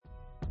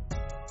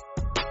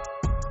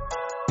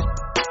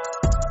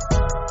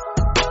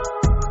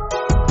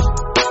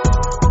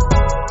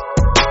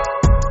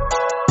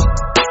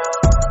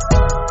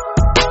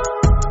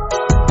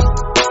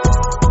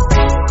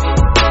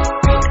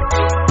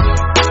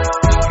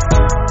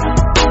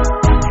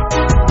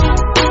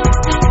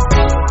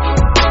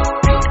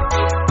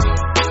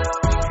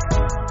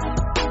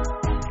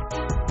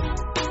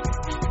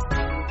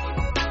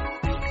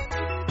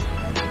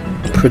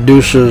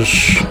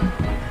producers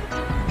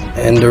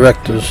and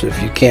directors.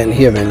 If you can't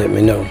hear me, let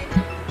me know.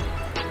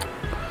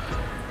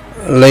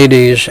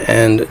 Ladies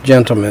and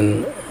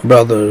gentlemen,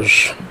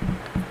 brothers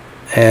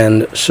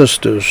and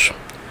sisters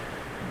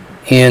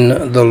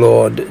in the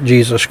Lord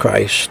Jesus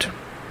Christ,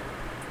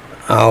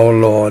 our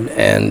Lord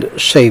and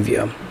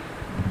Savior.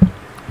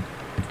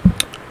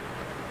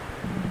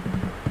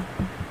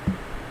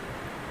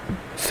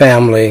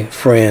 Family,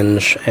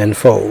 friends, and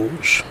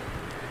foes,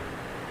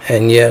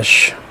 and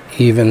yes,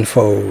 even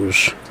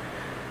foes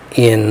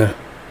in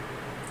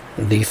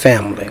the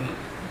family,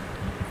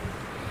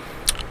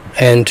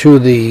 and to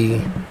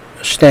the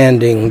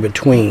standing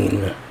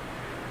between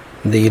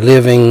the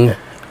living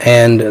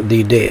and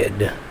the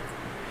dead.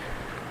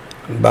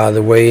 By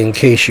the way, in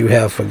case you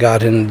have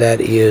forgotten,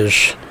 that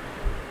is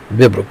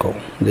biblical.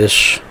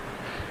 This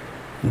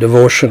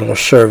devotional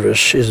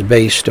service is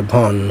based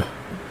upon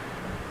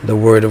the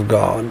Word of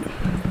God.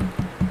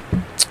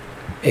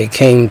 It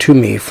came to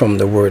me from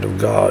the Word of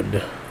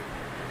God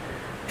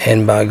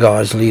and by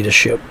God's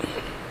leadership.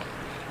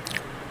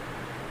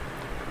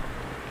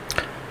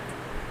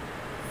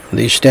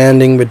 The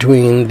standing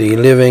between the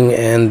living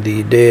and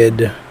the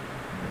dead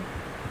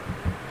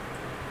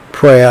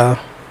prayer,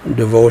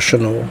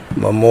 devotional,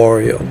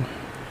 memorial,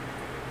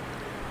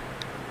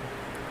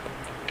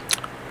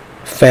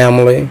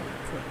 family,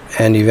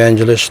 and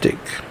evangelistic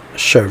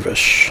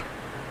service.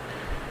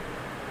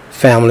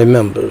 Family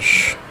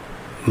members,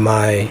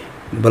 my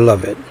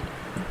beloved,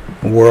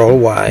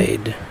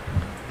 worldwide.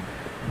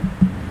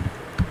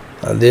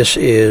 This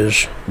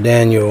is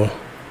Daniel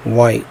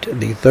White,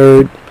 the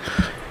third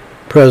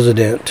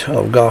president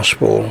of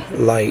Gospel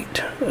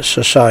Light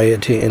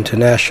Society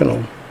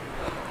International,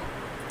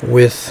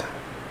 with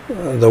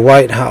the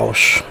White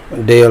House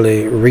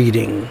daily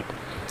reading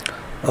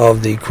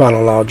of the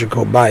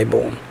chronological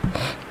Bible.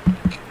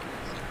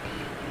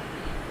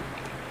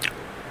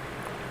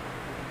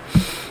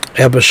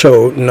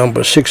 Episode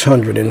number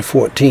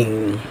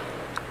 614,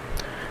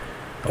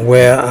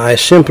 where I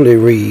simply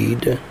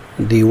read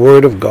the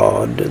Word of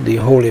God, the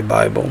Holy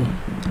Bible,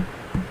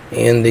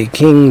 in the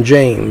King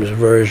James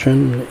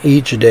Version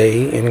each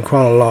day in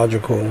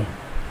chronological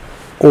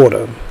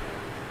order.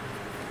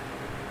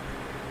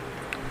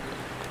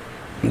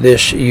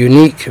 This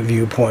unique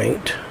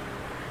viewpoint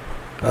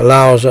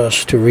allows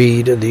us to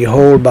read the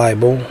whole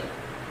Bible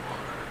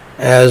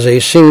as a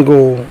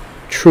single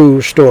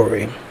true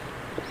story,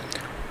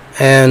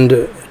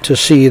 and to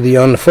see the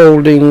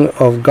unfolding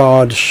of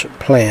God's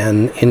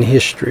plan in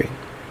history,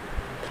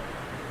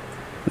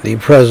 the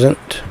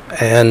present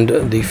and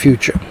the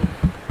future.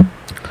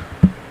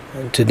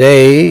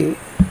 Today,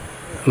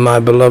 my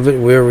beloved,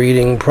 we're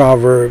reading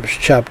Proverbs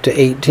chapter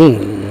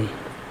 18,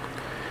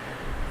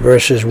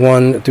 verses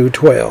 1 through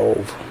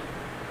 12.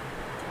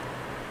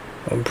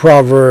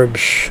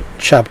 Proverbs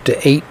chapter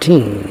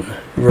 18,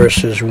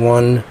 verses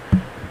 1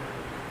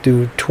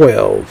 through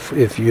 12.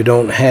 If you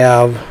don't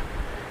have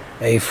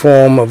a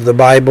form of the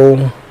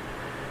Bible,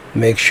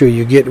 make sure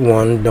you get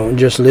one. Don't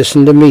just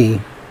listen to me.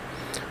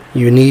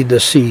 You need to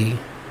see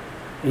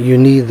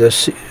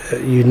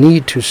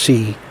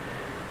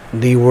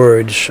the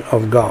words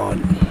of God.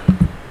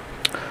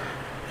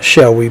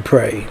 Shall we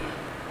pray?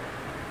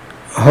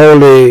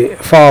 Holy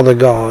Father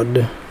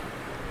God,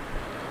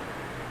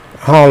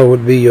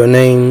 hallowed be your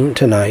name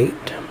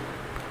tonight,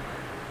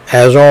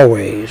 as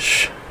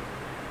always.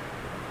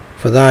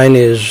 For thine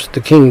is the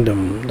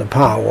kingdom, the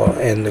power,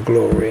 and the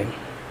glory.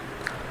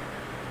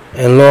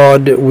 And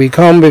Lord, we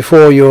come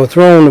before your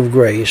throne of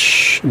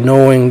grace,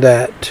 knowing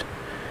that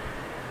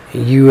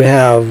you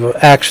have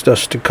asked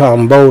us to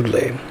come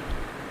boldly.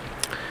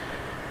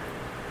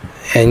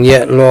 And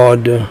yet,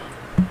 Lord,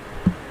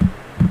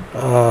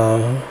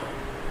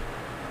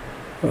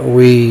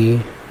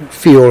 we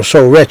feel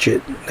so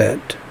wretched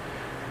that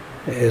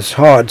it's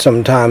hard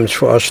sometimes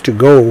for us to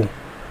go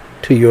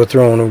to your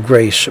throne of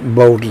grace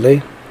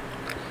boldly.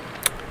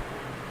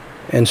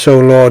 And so,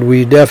 Lord,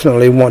 we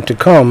definitely want to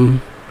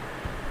come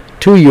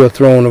to your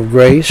throne of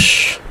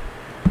grace.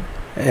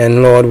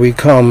 And, Lord, we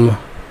come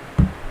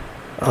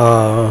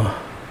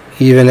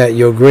even at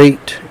your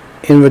great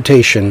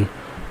invitation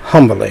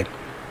humbly,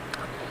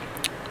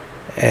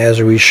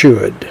 as we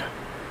should.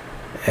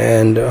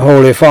 And,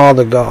 Holy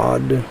Father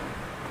God,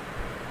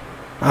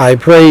 I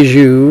praise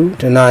you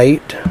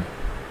tonight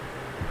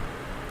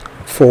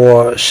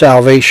for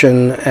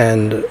salvation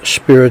and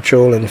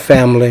spiritual and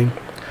family,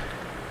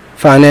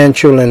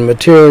 financial and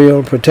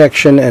material,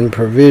 protection and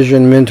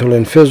provision, mental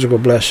and physical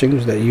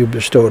blessings that you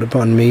bestowed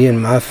upon me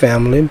and my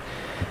family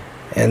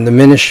and the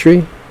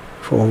ministry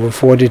for over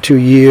 42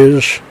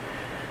 years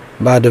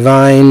by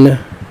divine,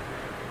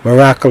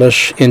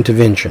 miraculous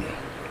intervention.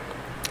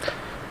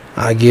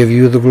 I give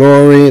you the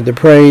glory, the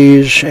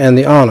praise, and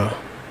the honor,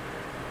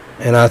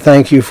 and I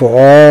thank you for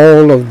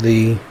all of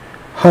the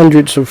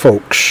hundreds of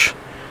folks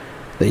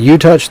that you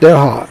touch their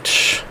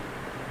hearts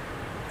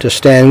to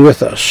stand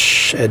with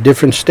us at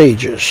different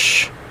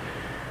stages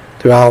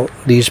throughout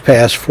these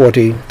past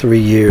 43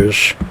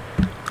 years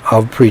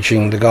of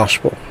preaching the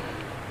gospel.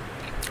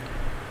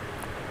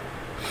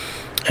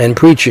 and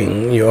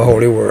preaching your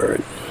holy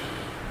word.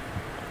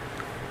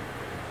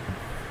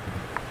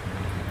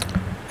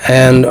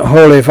 And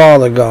Holy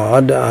Father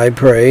God, I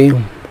pray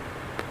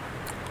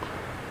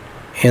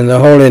in the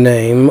holy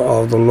name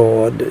of the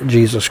Lord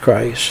Jesus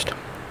Christ.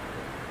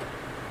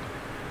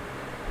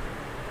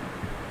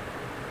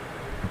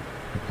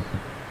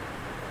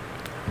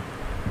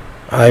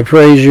 I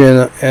praise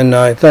you and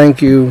I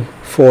thank you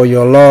for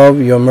your love,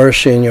 your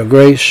mercy, and your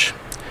grace,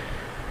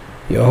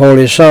 your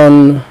Holy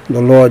Son,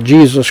 the Lord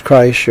Jesus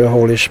Christ, your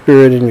Holy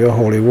Spirit, and your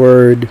holy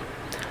word.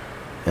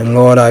 And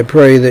Lord, I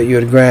pray that you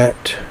would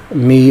grant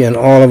me and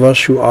all of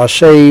us who are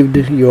saved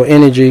your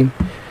energy,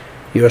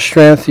 your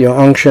strength, your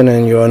unction,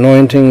 and your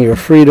anointing, your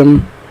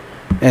freedom,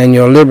 and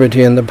your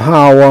liberty, and the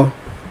power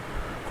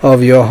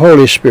of your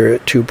Holy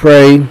Spirit to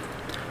pray,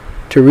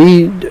 to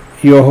read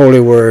your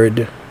holy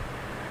word,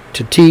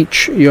 to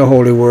teach your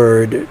holy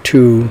word,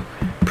 to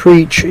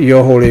preach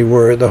your holy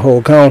word, the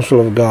whole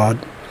counsel of God,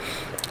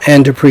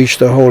 and to preach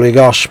the holy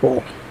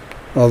gospel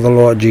of the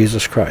Lord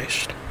Jesus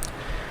Christ.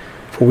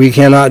 For we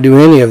cannot do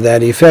any of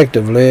that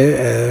effectively,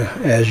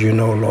 as you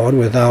know, Lord,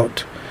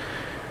 without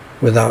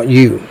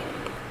you.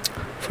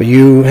 For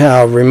you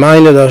have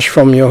reminded us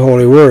from your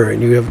holy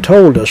word, you have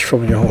told us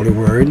from your holy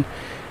word,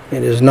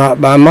 it is not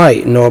by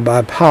might nor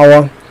by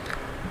power,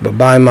 but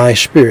by my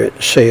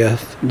Spirit,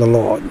 saith the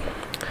Lord.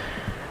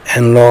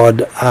 And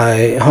Lord,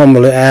 I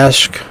humbly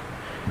ask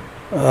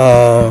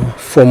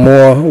for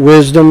more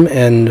wisdom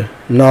and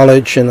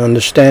knowledge and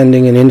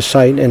understanding and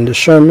insight and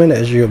discernment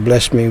as you have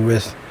blessed me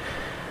with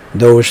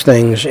those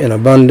things in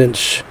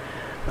abundance.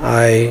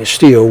 I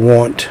still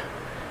want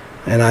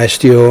and I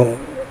still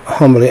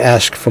humbly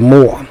ask for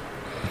more.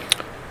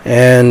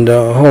 And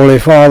Holy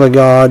Father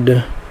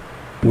God,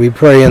 we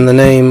pray in the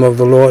name of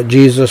the Lord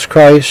Jesus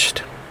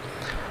Christ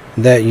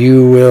that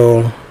you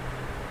will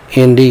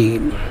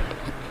indeed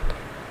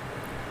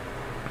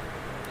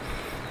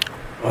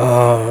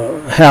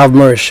have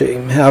mercy,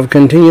 have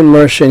continued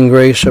mercy and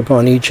grace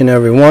upon each and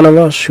every one of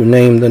us who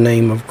name the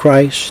name of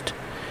Christ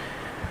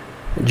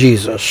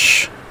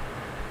Jesus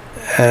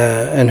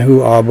and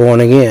who are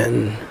born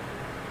again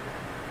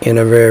in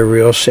a very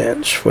real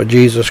sense. For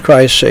Jesus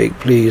Christ's sake,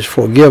 please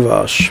forgive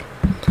us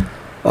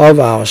of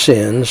our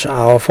sins,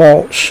 our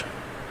faults,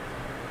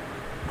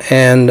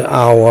 and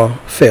our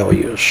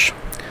failures.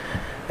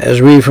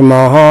 As we from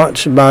our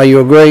hearts, by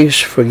your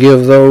grace,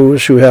 forgive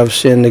those who have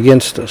sinned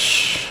against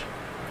us.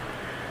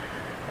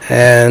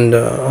 And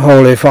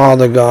Holy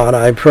Father God,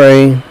 I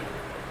pray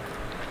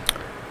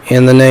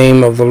in the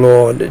name of the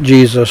Lord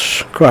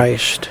Jesus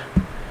Christ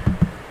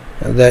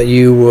that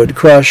you would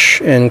crush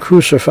and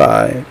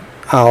crucify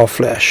our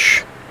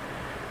flesh,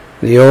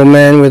 the old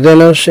man within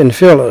us, and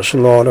fill us,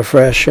 Lord,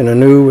 afresh and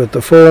anew with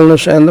the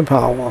fullness and the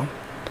power,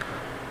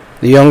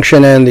 the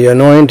unction and the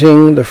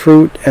anointing, the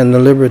fruit and the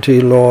liberty,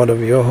 Lord,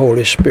 of your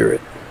Holy Spirit.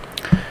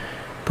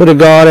 Put a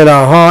guard at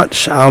our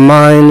hearts, our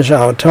minds,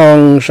 our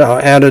tongues, our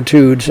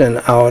attitudes, and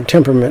our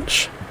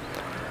temperaments,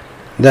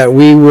 that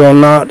we will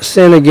not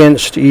sin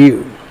against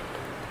you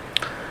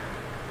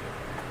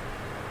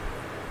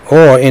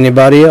or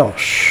anybody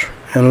else.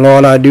 And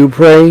Lord, I do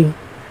pray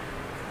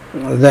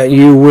that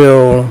you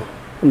will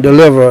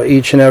deliver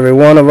each and every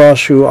one of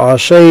us who are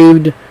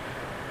saved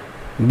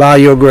by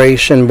your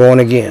grace and born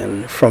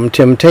again from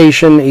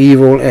temptation,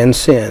 evil, and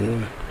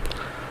sin.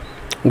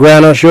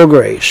 Grant us your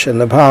grace and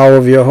the power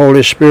of your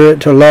Holy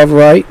Spirit to love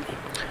right,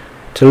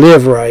 to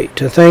live right,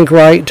 to think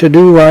right, to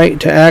do right,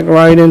 to act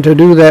right, and to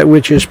do that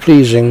which is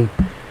pleasing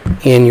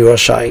in your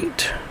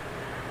sight.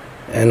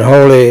 And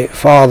Holy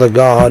Father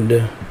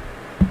God,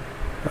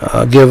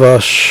 give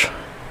us,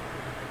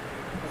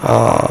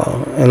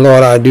 and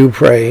Lord, I do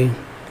pray,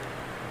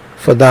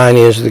 for thine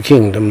is the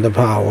kingdom, the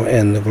power,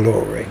 and the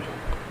glory.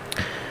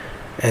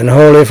 And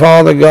Holy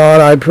Father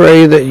God, I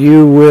pray that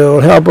you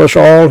will help us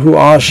all who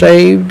are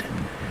saved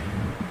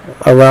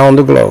around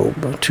the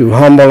globe to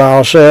humble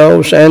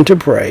ourselves and to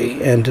pray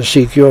and to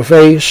seek your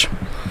face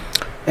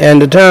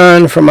and to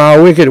turn from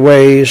our wicked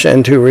ways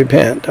and to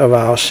repent of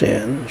our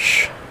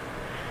sins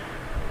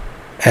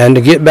and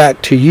to get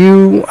back to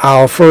you,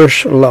 our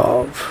first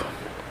love.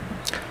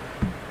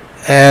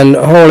 And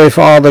Holy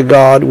Father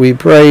God, we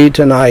pray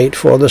tonight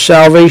for the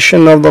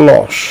salvation of the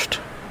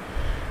lost.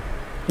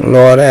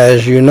 Lord,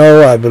 as you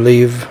know, I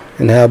believe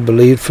and have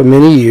believed for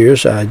many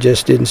years. I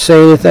just didn't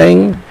say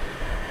anything.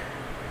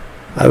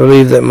 I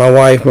believe that my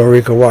wife,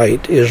 Marika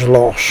White, is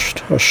lost.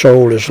 Her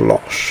soul is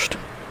lost.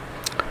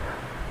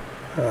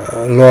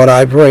 Lord,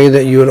 I pray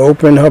that you would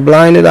open her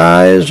blinded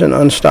eyes and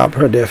unstop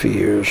her deaf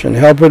ears and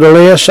help her to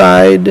lay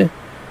aside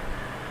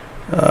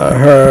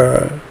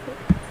her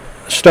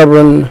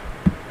stubborn,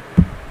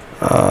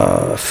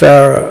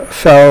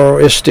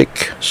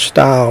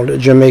 Pharaohistic-styled,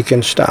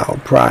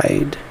 Jamaican-styled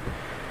pride,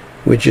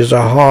 which is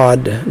a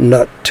hard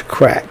nut to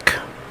crack,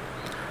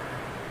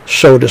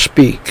 so to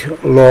speak,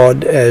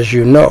 Lord, as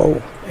you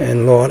know.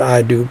 And Lord,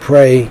 I do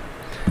pray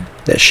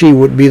that she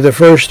would be the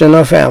first in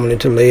her family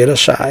to lay it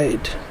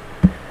aside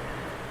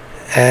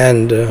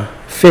and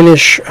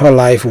finish her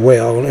life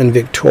well and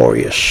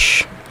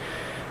victorious,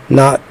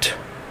 not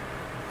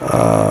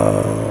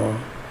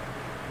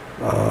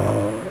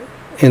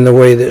in the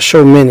way that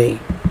so many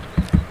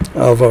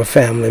of our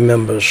family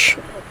members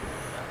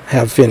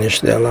have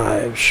finished their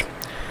lives.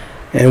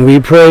 And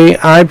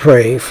I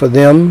pray for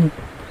them.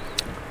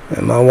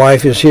 And my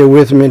wife is here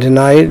with me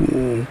tonight.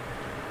 And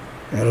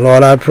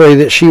Lord, I pray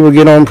that she will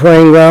get on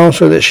praying ground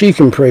so that she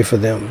can pray for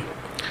them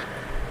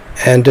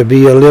and to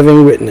be a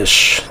living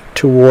witness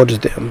towards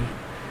them.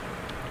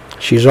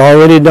 She's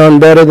already done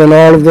better than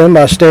all of them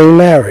by staying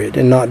married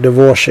and not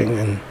divorcing.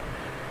 And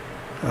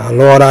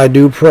Lord, I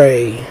do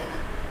pray.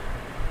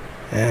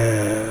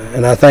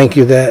 And I thank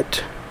you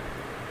that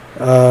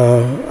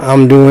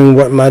I'm doing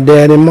what my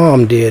dad and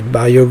mom did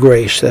by your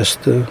grace. That's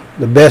the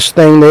best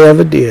thing they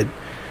ever did.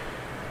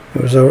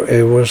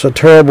 It was a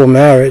terrible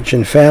marriage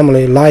and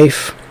family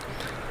life,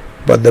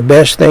 but the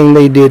best thing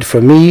they did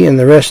for me and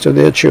the rest of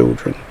their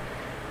children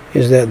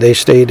is that they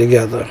stayed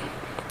together.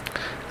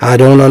 I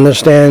don't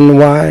understand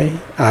why.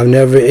 I've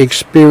never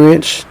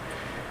experienced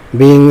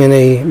being in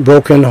a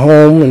broken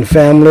home and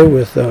family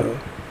with a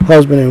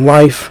husband and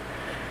wife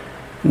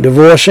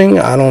divorcing.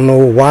 I don't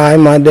know why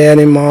my dad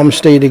and mom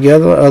stayed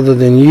together other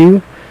than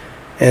you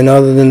and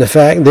other than the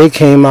fact they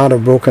came out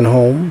of broken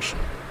homes.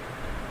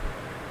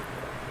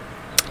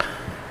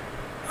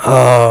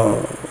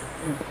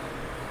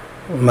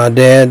 My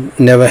dad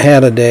never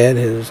had a dad.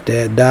 His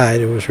dad died.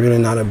 It was really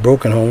not a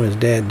broken home. His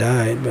dad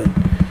died, but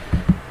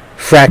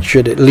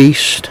fractured at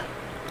least.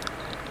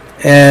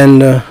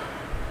 And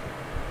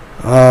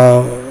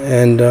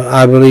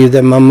I believe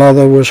that my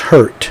mother was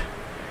hurt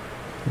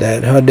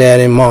that her dad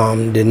and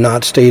mom did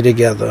not stay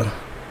together.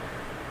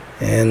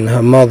 And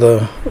her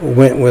mother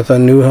went with her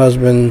new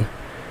husband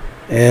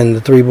and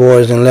the 3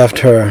 boys and left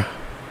her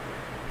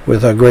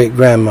with her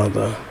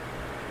great-grandmother.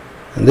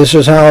 And this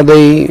is how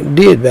they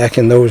did back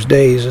in those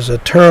days. It's a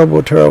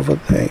terrible, terrible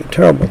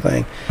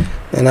thing.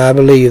 And I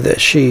believe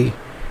that she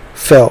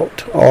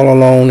felt all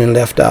alone and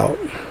left out.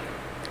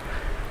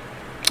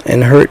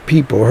 And hurt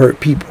people.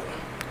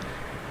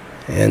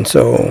 And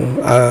so,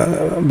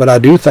 but I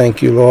do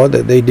thank you, Lord,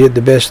 that they did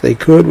the best they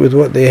could with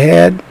what they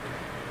had.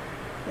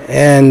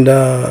 And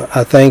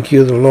I thank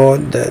you, the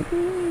Lord, that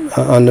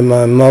under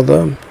my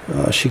mother,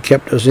 she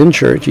kept us in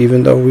church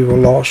even though we were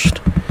lost.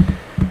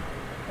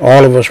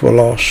 All of us were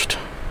lost.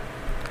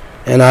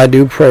 And I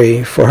do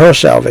pray for her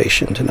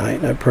salvation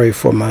tonight. I pray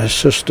for my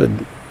sister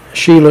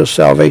Sheila's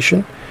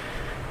salvation,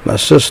 my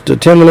sister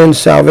Timberland's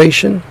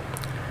salvation.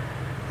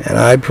 And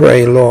I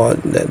pray,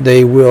 Lord, that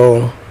they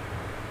will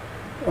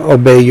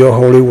obey your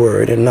holy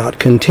word and not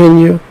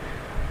continue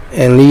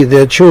and lead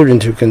their children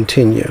to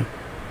continue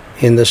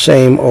in the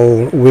same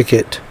old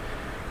wicked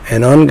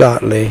and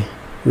ungodly,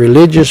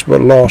 religious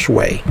but lost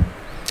way.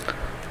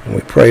 And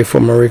we pray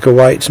for Marika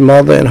White's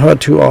mother and her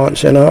 2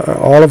 aunts and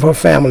all of her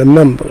family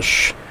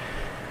members.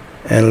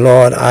 And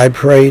Lord, I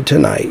pray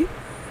tonight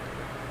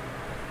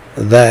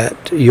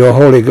that your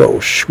Holy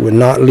Ghost would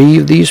not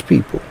leave these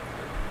people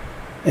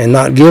and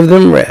not give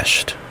them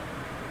rest,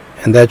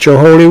 and that your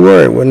holy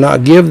word would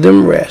not give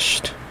them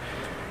rest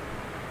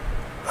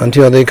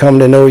until they come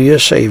to know your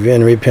Savior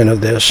and repent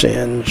of their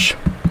sins.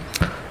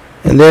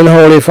 And then,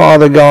 Holy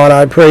Father God,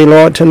 I pray,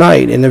 Lord,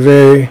 tonight in a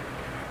very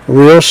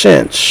real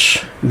sense,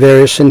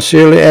 very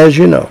sincerely as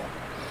you know,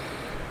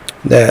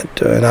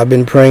 that, and I've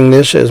been praying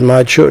this as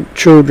my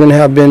children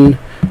have been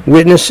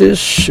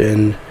witnesses,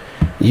 and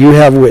you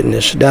have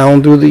witnessed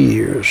down through the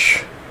years.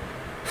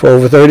 For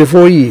over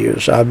 34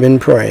 years, I've been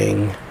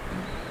praying,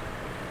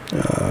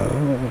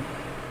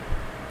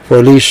 for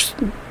at least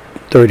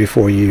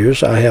 34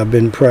 years, I have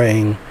been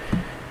praying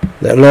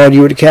that, Lord,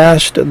 you would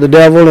cast the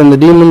devil and the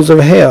demons of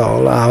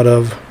hell out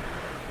of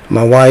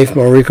my wife,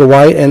 Marika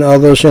White, and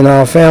others in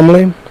our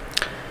family.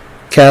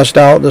 Cast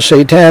out the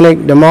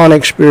satanic,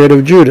 demonic spirit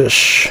of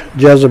Judas,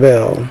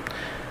 Jezebel,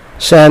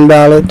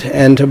 Sanballat,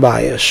 and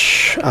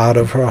Tobias out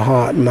of her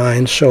heart,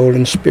 mind, soul,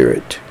 and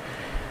spirit,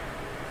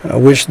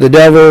 which the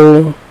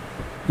devil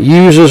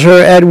uses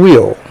her at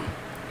will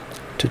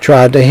to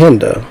try to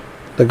hinder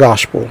the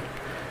gospel,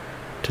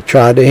 to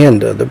try to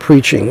hinder the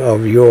preaching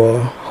of your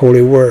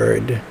holy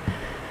word.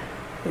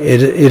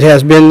 It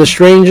has been the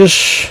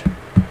strangest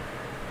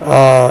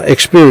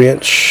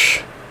experience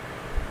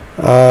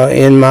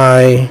in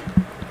my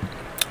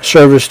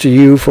service to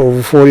you for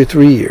over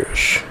 43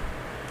 years.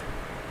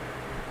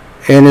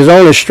 And it's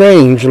only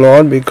strange,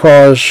 Lord,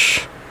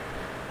 because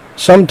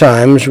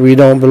sometimes we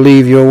don't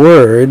believe your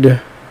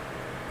word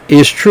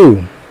is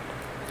true,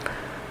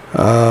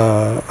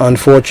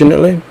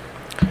 unfortunately.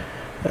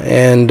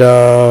 And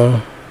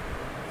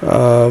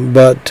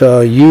but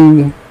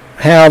you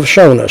have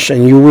shown us,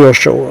 and you will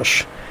show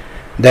us,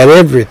 that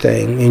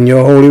everything in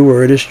your holy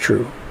word is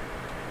true,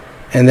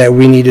 and that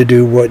we need to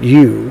do what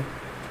you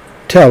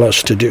tell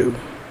us to do,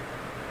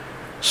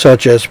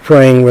 such as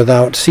praying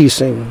without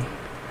ceasing,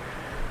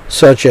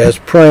 such as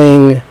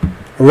praying,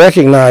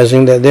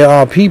 recognizing that there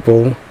are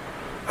people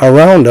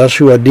around us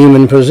who are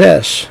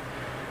demon-possessed.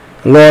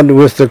 Lord,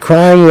 with the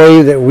crime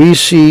wave that we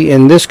see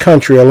in this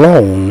country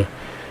alone,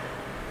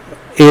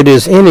 it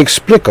is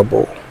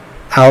inexplicable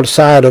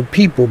outside of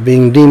people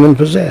being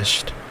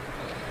demon-possessed.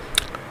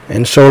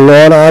 And so,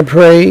 Lord, I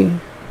pray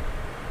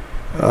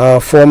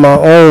for my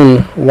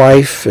own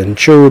wife and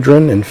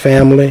children and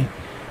family,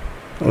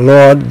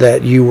 Lord,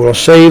 that you will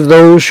save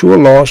those who are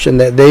lost and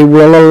that they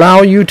will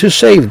allow you to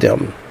save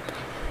them.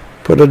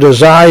 Put a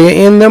desire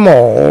in them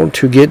all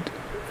to get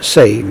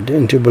saved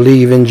and to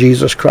believe in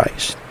Jesus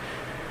Christ.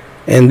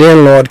 And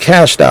then, Lord,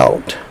 cast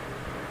out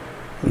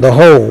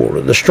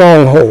the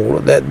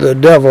stronghold that the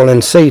devil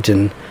and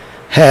Satan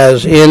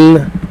has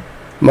in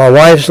my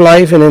wife's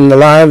life and in the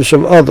lives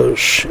of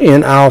others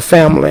in our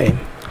family.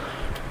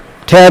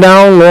 Tear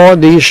down,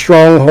 Lord, these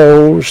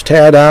strongholds.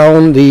 Tear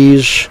down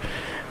these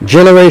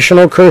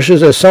generational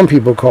curses, as some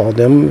people call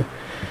them,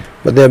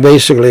 but they're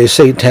basically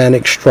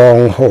satanic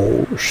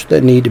strongholds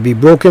that need to be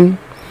broken.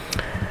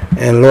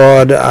 And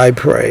Lord, I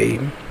pray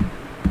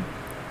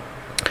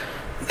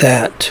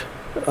that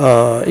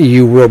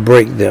you will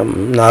break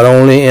them, not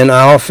only in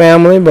our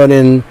family, but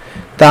in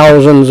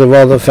thousands of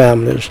other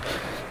families,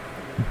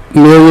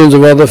 millions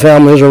of other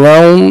families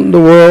around the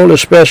world,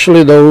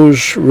 especially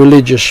those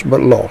religious but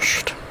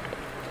lost.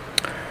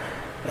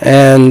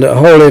 And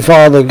Holy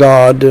Father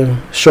God,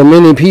 so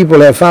many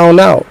people have found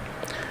out,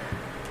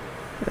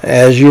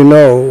 as you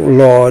know,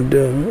 Lord,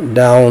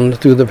 down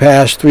through the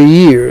past 3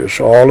 years,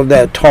 all of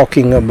that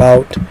talking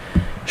about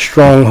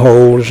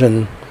strongholds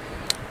and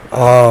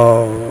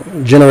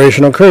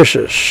generational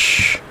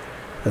curses.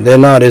 They're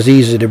not as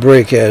easy to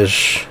break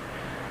as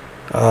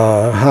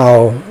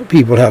how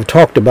people have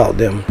talked about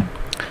them.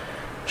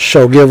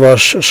 So give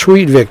us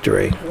sweet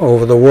victory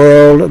over the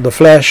world, the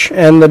flesh,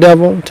 and the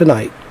devil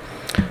tonight.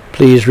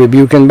 Please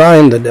rebuke and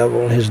bind the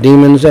devil, his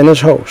demons, and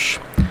his hosts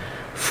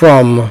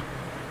from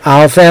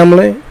our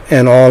family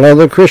and all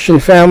other Christian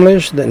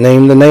families that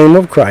name the name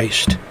of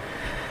Christ.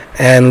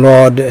 And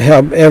Lord,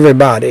 help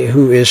everybody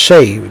who is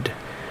saved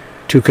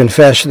to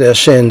confess their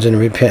sins and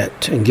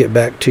repent and get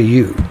back to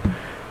you,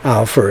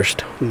 our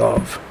first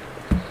love.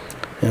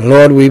 And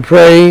Lord, we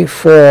pray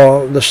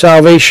for the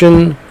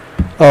salvation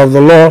of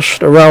the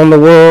lost around the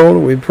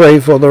world. We pray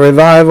for the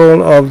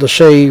revival of the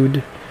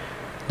saved,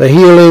 the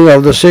healing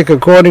of the sick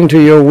according to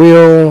your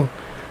will,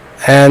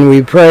 and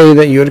we pray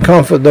that you would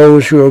comfort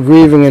those who are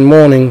grieving and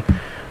mourning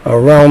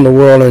around the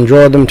world and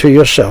draw them to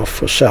yourself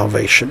for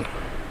salvation.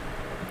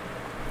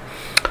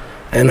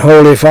 And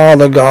Holy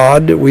Father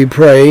God, we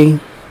pray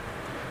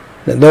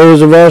that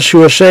those of us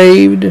who are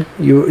saved,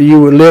 you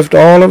would lift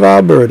all of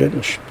our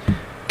burdens,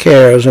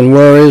 cares and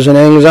worries and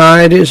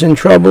anxieties and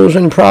troubles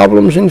and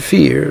problems and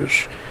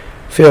fears.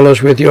 Fill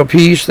us with your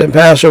peace that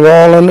passeth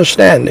all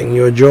understanding,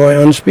 your joy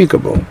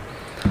unspeakable,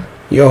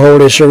 your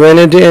holy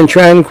serenity and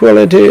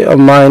tranquility of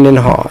mind and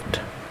heart.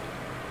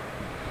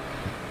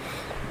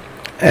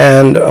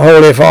 And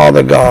Holy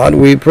Father God,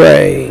 we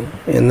pray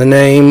in the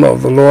name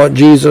of the Lord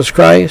Jesus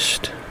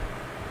Christ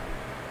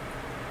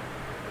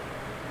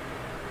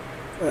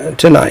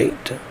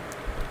tonight.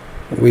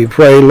 We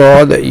pray,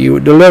 Lord, that you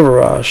would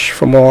deliver us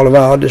from all of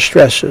our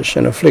distresses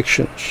and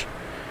afflictions.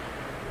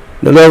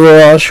 Deliver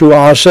us who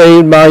are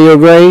saved by your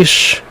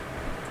grace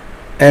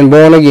and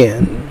born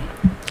again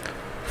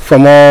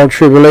from all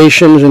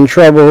tribulations and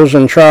troubles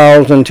and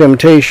trials and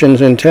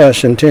temptations and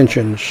tests and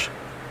tensions.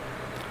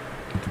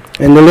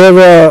 And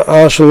deliver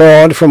us,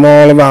 Lord, from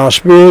all of our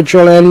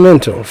spiritual and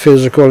mental,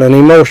 physical and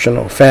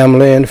emotional,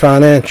 family and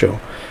financial,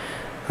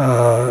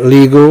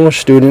 legal,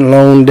 student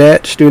loan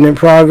debt, student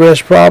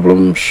progress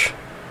problems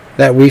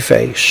that we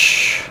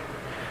face,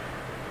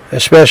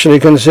 especially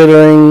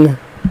considering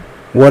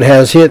what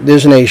has hit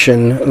this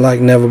nation like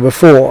never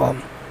before,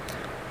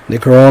 the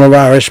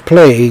coronavirus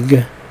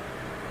plague,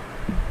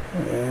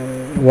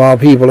 while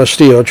people are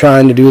still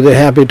trying to do the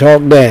happy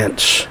talk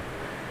dance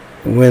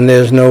when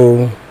there's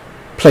no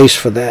place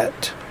for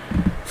that.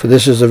 For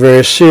this is a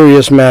very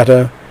serious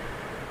matter,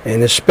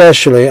 and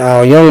especially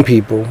our young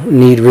people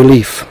need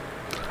relief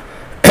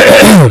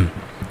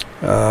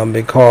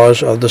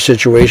because of the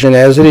situation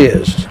as it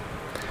is.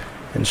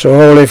 And so,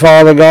 Holy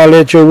Father God,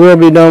 let your will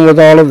be done with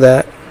all of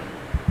that.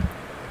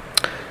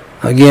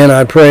 Again,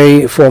 I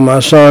pray for my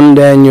son,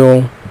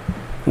 Daniel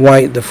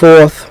White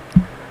IV,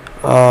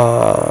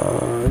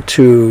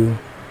 to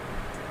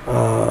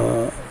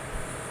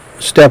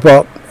step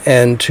up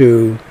and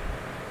to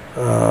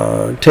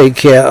take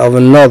care of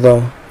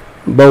another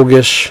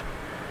bogus,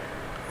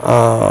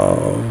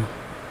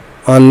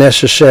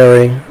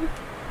 unnecessary,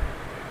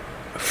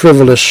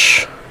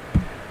 frivolous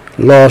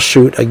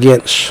lawsuit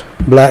against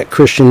Black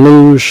Christian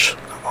News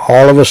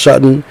all of a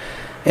sudden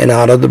and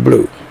out of the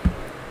blue,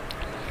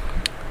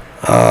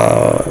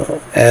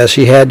 as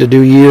he had to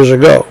do years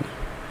ago.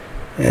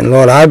 And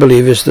Lord, I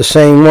believe it's the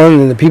same one,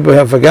 and the people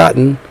have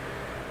forgotten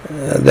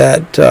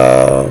that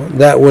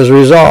that was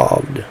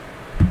resolved.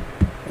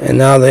 And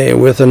now they're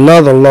with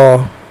another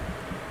law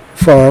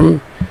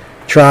firm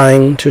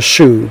trying to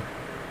sue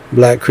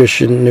Black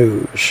Christian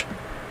News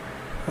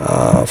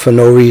for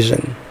no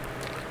reason.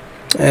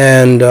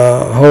 And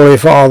Holy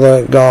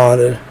Father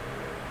God,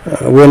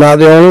 we're not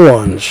the only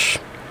ones.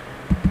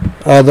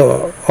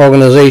 Other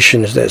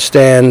organizations that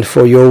stand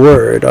for your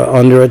word are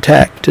under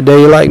attack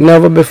today like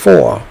never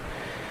before,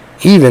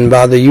 even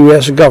by the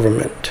U.S.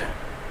 government.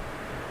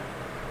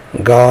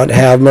 God,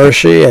 have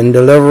mercy and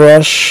deliver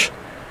us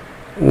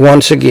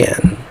once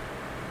again.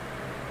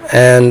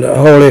 And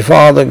Holy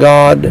Father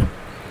God,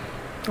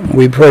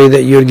 we pray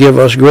that you'd give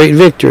us great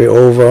victory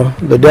over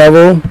the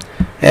devil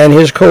and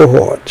his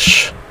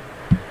cohorts.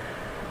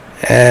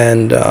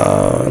 And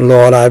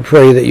Lord, I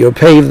pray that you'll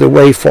pave the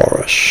way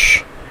for us,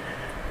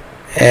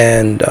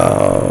 and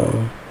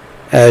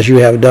as you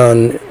have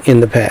done in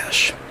the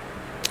past.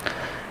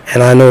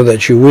 And I know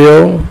that you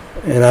will,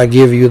 and I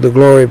give you the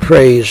glory,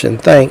 praise,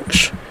 and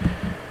thanks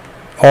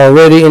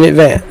already in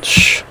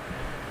advance.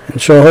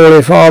 And so,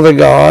 Holy Father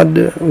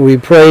God, we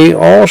pray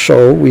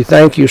also, we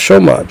thank you so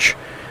much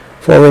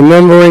for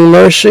remembering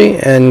mercy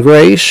and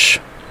grace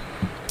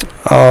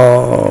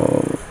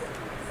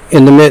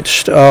in the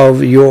midst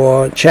of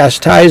your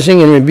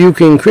chastising and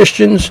rebuking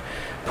Christians,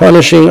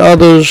 punishing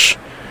others,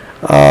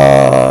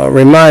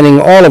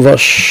 reminding all of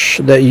us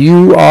that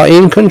you are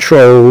in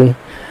control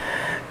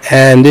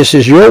and this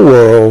is your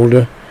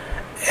world,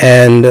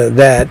 and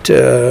that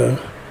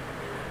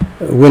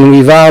when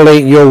we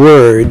violate your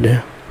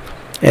word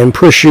and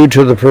push you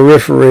to the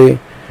periphery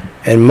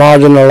and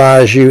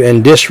marginalize you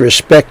and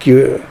disrespect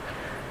you,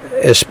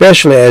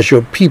 especially as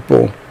your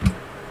people,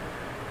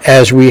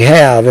 as we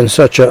have in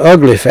such an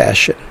ugly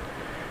fashion,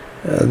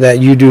 that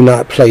you do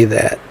not play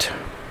that.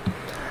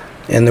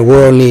 And the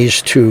world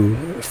needs to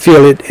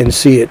feel it and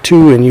see it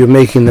too, and you're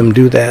making them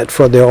do that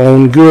for their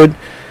own good,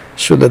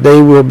 so that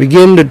they will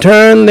begin to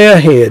turn their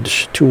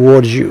heads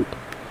towards you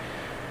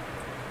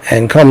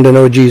and come to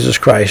know Jesus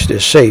Christ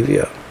as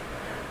Savior.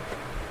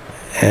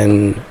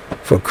 And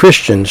for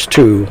Christians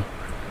to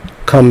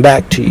come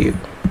back to you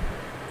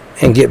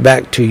and get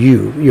back to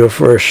you,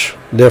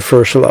 their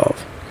first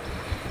love.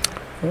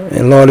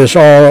 And Lord, it's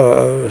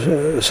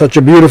all such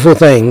a beautiful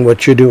thing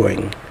what you're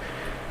doing.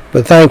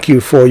 But thank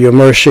you for your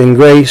mercy and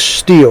grace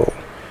still.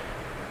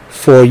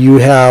 For you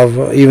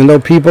have, even though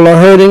people are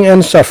hurting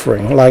and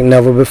suffering like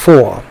never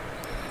before,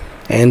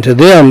 and to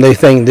them they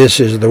think this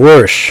is the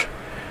worst,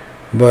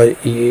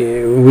 but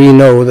we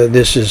know that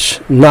this is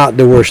not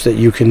the worst that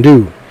you can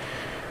do.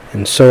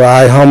 And so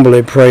I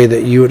humbly pray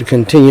that you would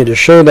continue to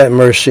show that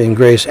mercy and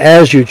grace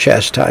as you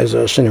chastise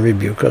us and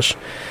rebuke us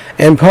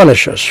and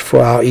punish us for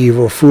our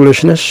evil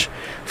foolishness,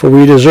 for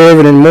we deserve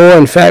it and more.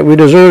 In fact, we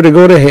deserve to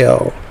go to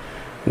hell.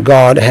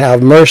 God,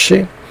 have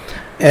mercy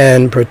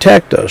and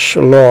protect us,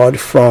 Lord,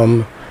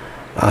 from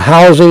a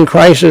housing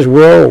crisis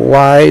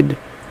worldwide,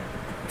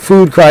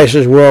 food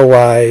crisis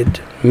worldwide,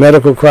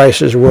 medical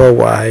crisis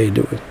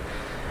worldwide,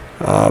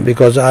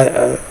 because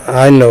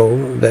I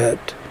know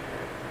that,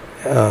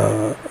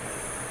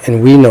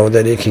 and we know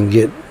that it can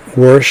get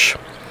worse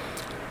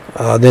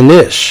than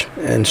this.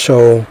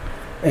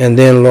 And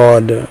then,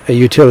 Lord, a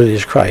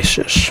utilities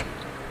crisis.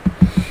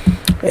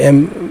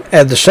 And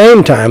at the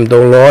same time,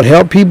 though, Lord,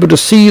 help people to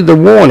see the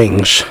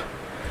warnings,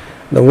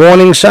 the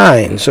warning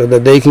signs, so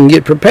that they can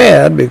get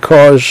prepared,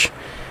 because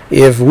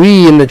if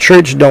we in the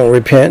church don't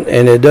repent,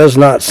 and it does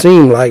not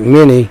seem like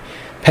many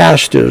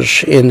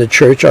pastors in the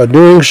church are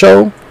doing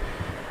so,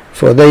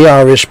 for they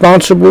are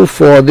responsible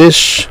for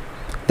this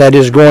that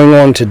is going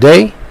on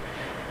today,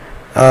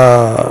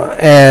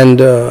 and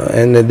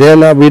they're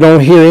not. We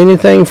don't hear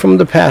anything from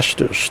the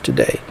pastors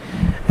today,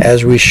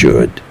 as we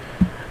should,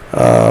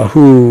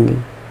 who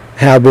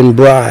have been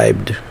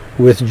bribed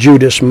with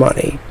Judas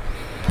money.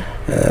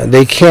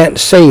 They can't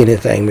say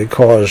anything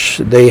because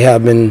they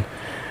have been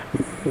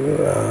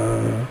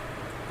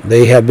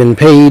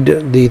paid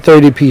the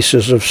 30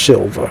 pieces of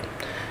silver,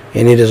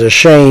 and it is a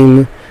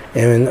shame.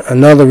 And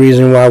another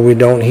reason why we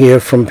don't hear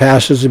from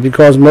pastors is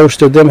because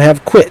most of them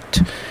have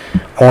quit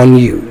on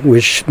you,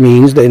 which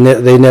means they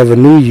never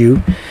knew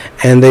you,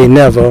 and they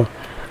never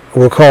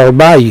were called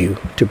by you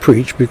to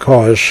preach,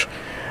 because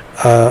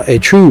a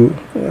true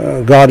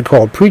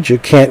God-called preacher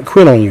can't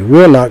quit on you,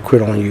 will not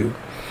quit on you.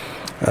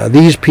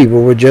 These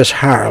people were just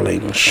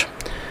hirelings,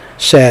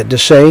 sad to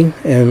say,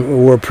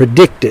 and were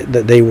predicted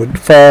that they would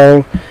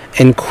fall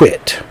and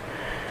quit,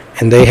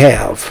 and they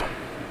have.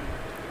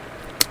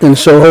 And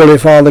so, Holy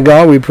Father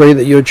God, we pray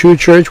that your true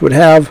church would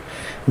have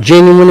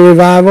genuine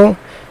revival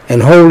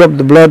and hold up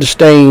the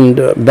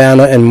blood-stained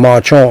banner and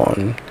march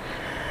on.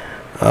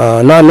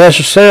 Not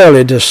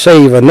necessarily to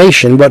save a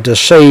nation, but to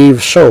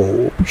save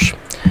souls.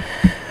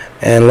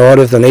 And Lord,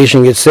 if the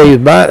nation gets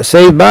saved by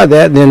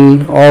that,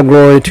 then all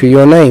glory to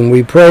your name.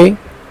 We pray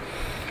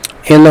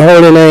in the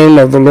holy name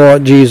of the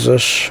Lord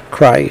Jesus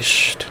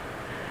Christ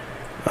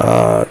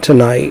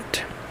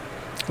tonight,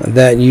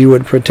 that you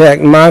would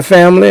protect my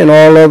family and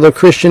all other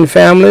Christian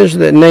families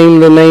that name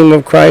the name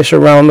of Christ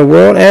around the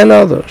world, and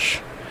others.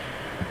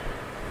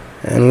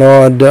 And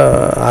Lord,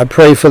 I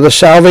pray for the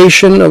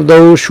salvation of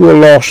those who are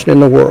lost in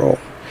the world.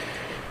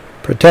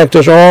 Protect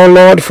us all,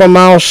 Lord, from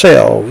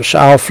ourselves,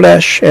 our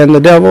flesh, and the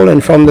devil,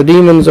 and from the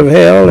demons of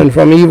hell, and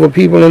from evil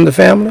people in the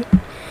family,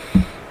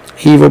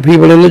 evil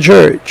people in the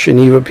church, and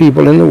evil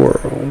people in the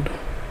world.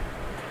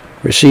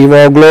 Receive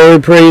all glory,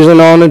 praise,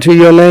 and honor to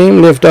your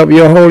name. Lift up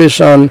your holy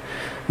Son,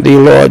 the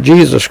Lord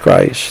Jesus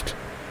Christ.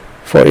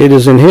 For it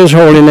is in his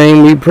holy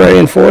name we pray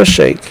and for his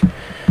sake.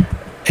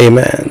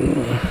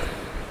 Amen.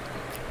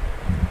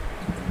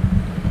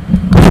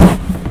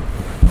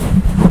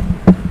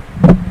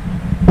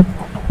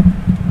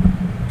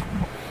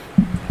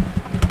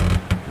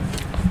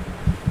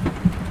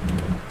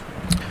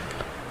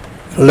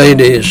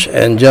 Ladies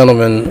and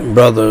gentlemen,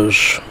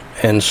 brothers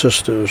and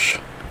sisters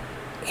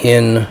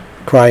in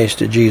Christ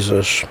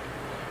Jesus,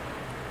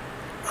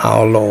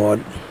 our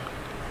Lord,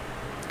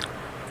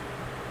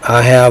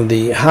 I have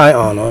the high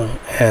honor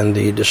and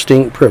the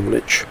distinct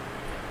privilege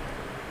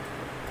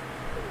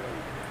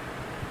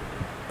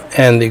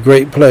and the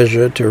great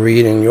pleasure to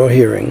read in your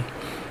hearing,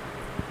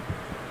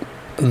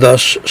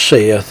 "Thus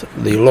saith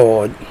the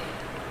Lord,"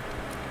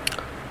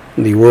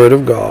 the Word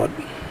of God,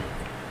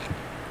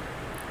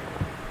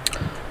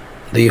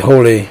 the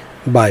Holy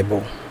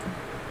Bible.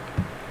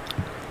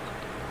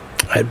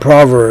 At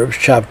Proverbs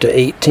chapter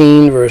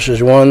 18,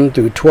 verses 1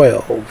 through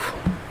 12.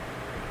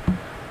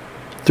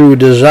 Through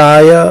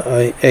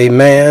desire, a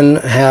man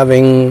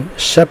having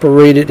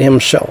separated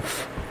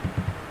himself,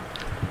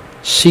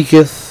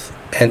 seeketh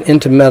and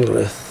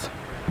intermeddleth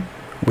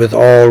with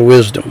all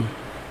wisdom.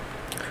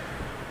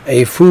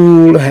 A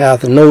fool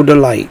hath no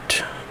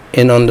delight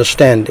in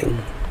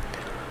understanding,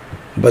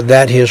 but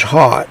that his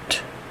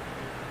heart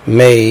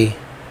may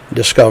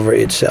discover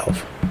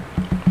itself.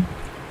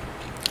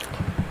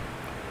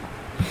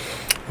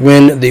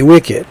 When the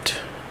wicked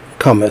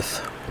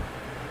cometh,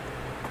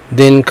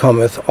 then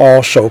cometh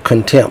also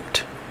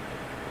contempt,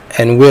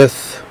 and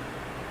with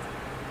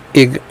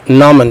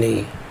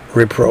ignominy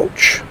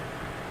reproach.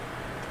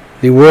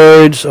 The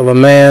words of a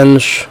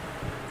man's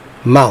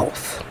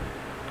mouth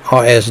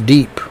are as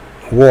deep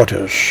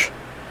waters,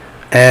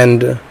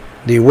 and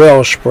the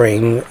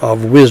wellspring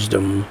of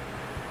wisdom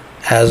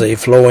as a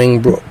flowing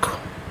brook.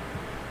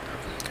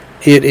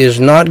 It is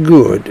not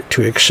good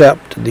to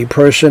accept the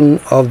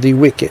person of the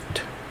wicked,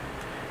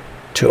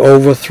 to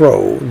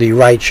overthrow the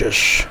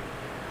righteous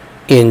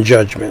in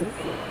judgment.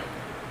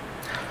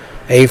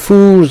 A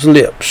fool's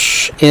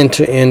lips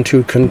enter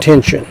into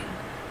contention,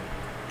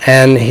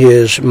 and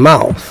his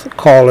mouth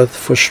calleth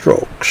for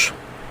strokes.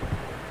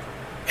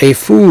 A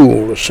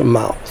fool's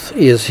mouth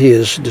is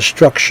his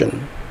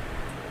destruction,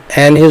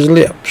 and his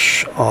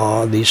lips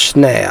are the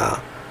snare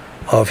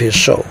of his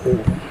soul.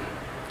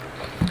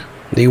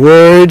 The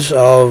words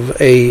of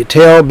a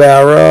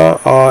talebearer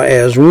are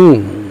as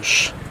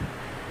wounds,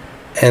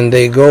 and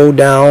they go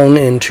down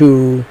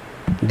into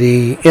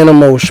the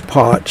innermost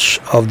parts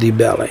of the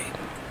belly.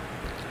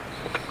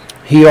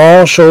 He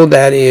also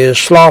that is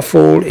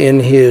slothful in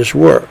his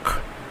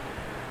work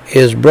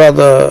is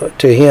brother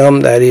to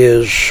him that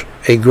is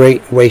a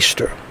great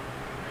waster.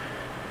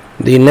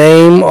 The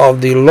name of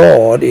the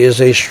Lord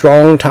is a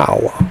strong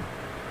tower.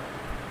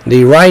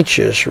 The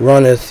righteous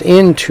runneth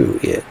into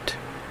it,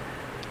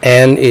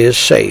 and is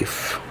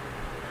safe.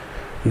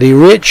 The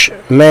rich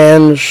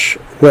man's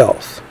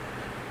wealth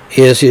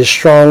is his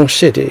strong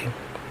city,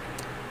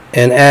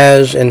 and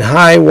as an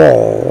high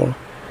wall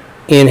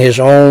in his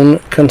own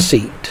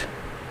conceit.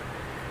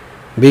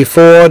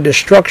 Before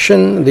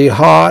destruction the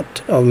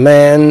heart of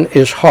man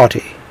is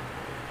haughty,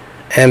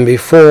 and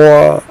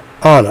before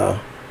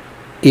honor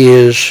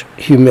is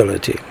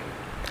humility.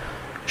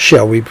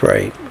 Shall we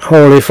pray?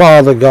 Holy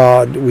Father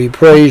God, we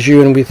praise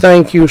you and we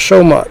thank you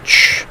so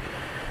much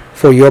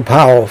for your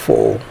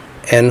powerful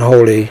and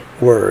holy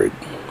word.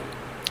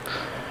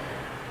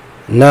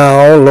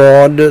 Now,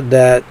 Lord,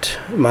 that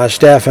my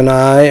staff and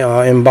I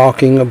are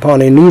embarking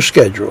upon a new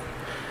schedule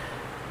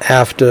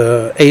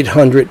after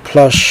 800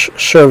 plus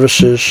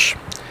services,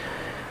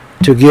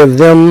 to give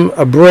them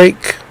a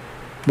break,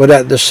 but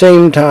at the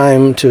same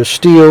time to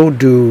still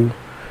do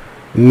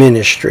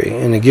ministry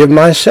and to give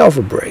myself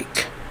a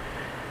break,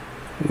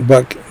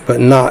 but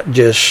not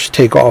just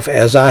take off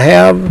as I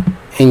have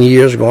in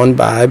years gone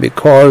by,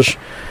 because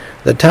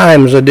the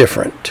times are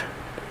different.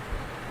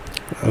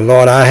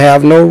 Lord, I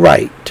have no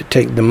right to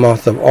take the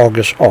month of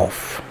August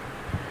off,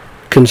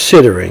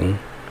 considering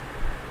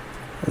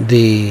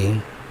the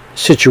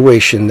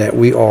situation that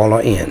we all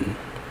are in.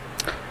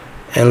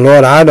 And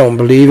Lord, I don't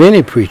believe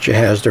any preacher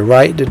has the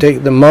right to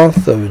take the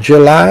month of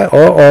July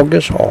or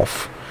August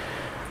off,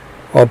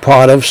 or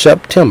part of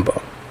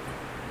September,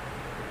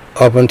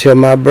 up until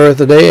my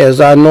birthday, as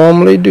I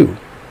normally do,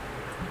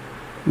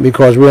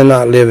 because we're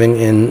not living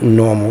in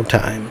normal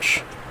times.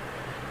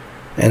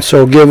 And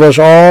so give us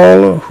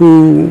all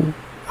who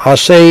are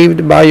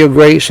saved by your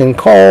grace and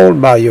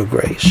called by your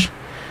grace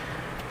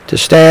to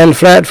stand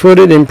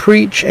flat-footed and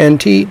preach and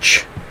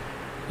teach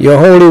your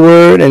holy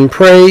word and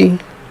pray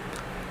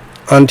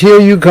until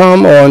you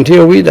come or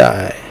until we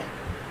die.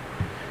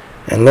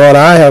 And Lord,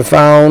 I have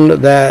found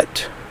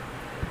that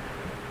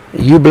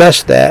you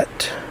bless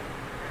that.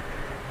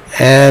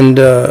 And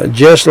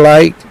just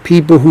like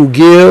people who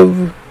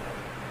give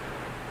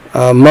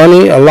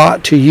money a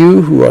lot to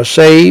you who are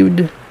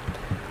saved,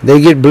 they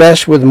get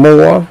blessed with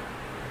more.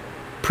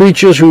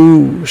 preachers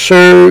who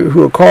serve,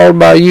 who are called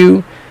by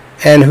you,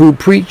 and who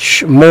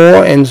preach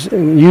more and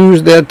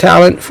use their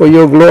talent for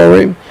your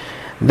glory,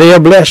 they are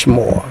blessed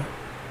more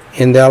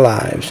in their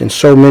lives in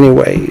so many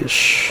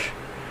ways.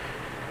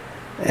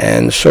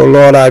 And so,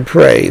 Lord, I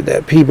pray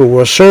that people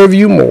will serve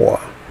you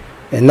more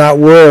and not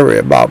worry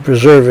about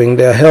preserving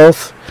their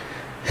health.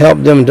 Help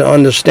them to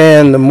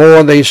understand the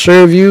more they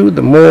serve you,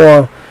 the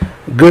more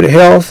good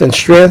health and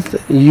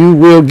strength you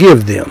will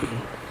give them,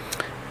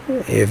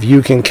 if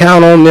you can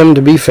count on them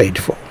to be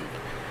faithful.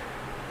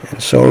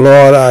 And so,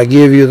 Lord, I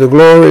give you the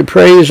glory,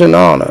 praise, and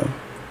honor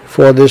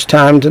for this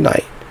time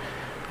tonight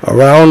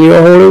around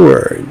your holy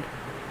word.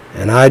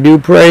 And I do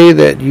pray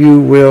that you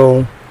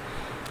will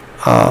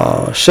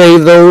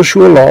save those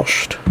who are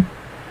lost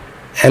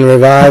and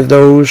revive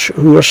those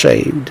who are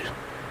saved.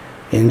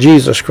 In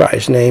Jesus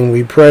Christ's name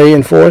we pray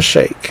and for his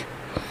sake.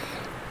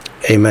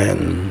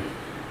 Amen.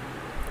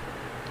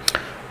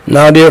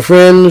 Now, dear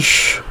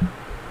friends,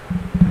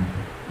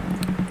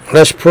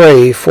 let's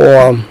pray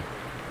for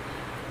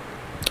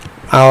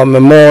our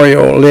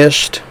memorial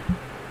list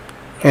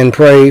and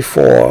pray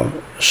for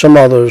some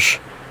others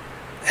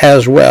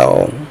as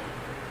well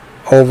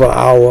over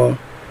our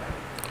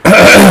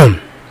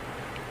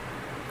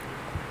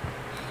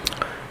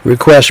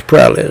request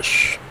prayer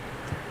list.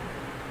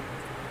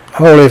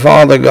 Holy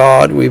Father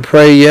God, we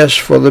pray, yes,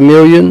 for the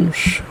millions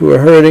who are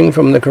hurting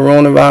from the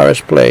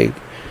coronavirus plague,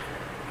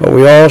 but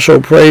we also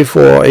pray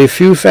for a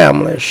few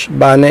families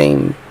by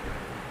name.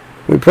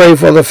 We pray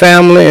for the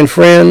family and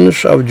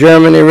friends of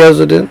Germany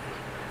resident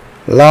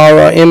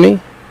Laura Emmy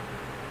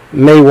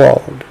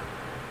Maywald.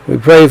 We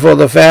pray for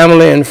the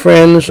family and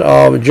friends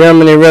of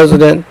Germany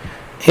resident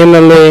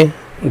Emily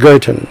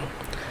Goethen.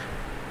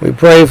 We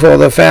pray for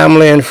the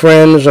family and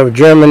friends of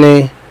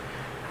Germany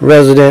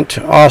resident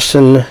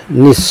Austin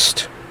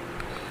Nist.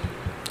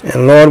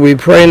 And Lord, we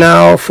pray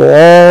now for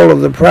all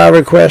of the prayer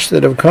requests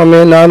that have come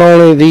in, not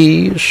only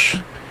these,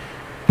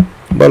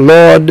 but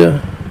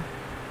Lord,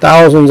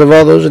 thousands of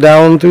others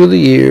down through the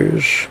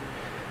years.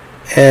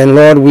 And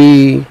Lord,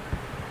 we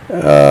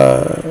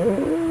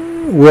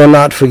will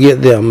not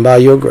forget them by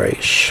your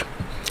grace.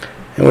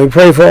 And we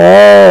pray for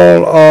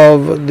all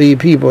of the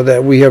people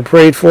that we have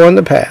prayed for in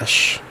the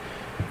past,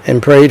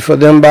 and prayed for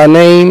them by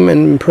name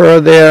and per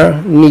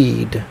their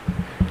need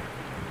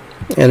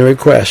and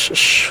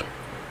requests.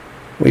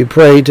 We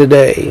pray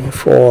today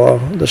for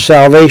the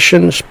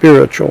salvation,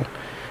 spiritual,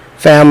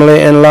 family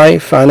and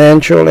life,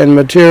 financial and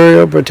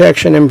material,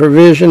 protection and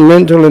provision,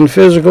 mental and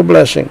physical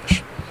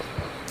blessings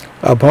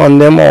upon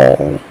them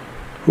all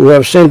who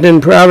have sent in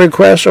prayer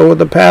requests over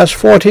the past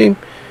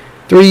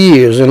 43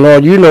 years. And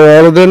Lord, you know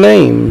all of their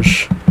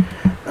names.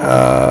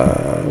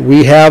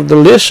 We have the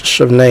lists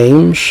of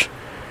names,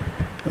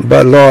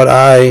 but Lord,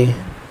 I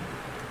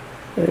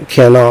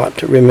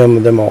cannot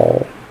remember them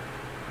all.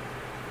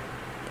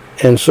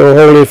 And so,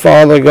 Holy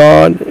Father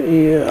God,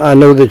 I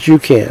know that you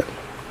can.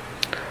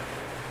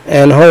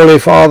 And Holy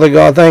Father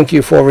God, thank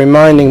you for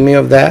reminding me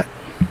of that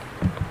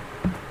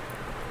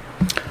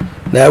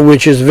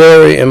which is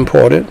very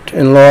important.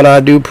 And Lord, I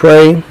do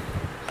pray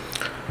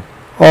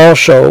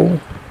also,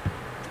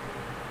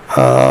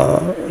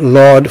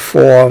 Lord,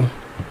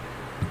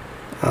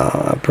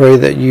 I pray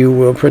that you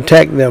will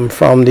protect them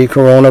from the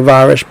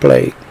coronavirus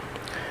plague.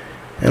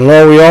 And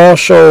Lord, we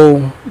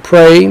also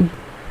pray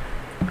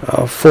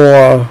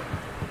for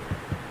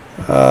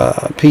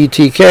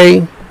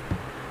PTK.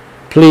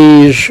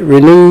 Please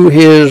renew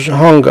his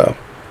hunger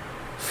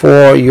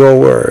for your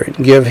word.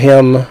 Give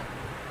him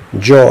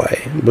joy.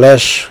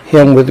 Bless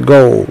him with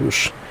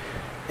goals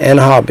and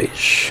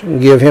hobbies.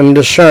 Give him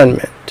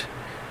discernment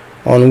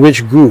on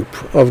which group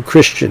of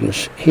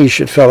Christians he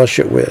should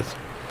fellowship with.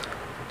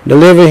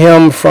 Deliver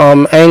him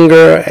from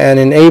anger and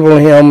enable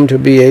him to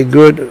be a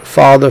good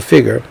father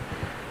figure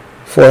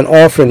for an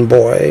orphan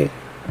boy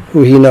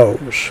who he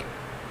knows.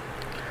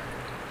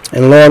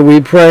 And Lord,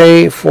 we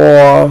pray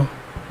for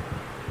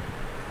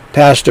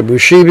Pastor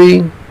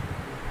Bushibi.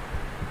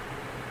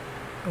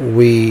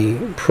 We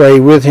pray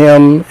with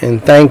him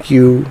and thank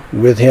you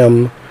with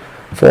him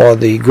for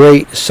the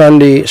great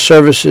Sunday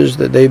services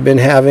that they've been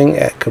having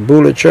at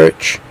Kabula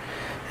Church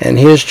and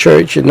his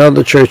church and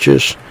other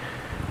churches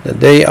that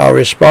they are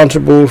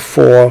responsible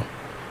for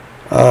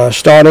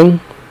starting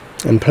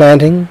and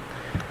planting.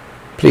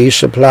 Please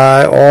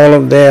supply all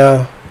of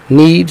their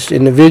needs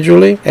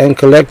individually and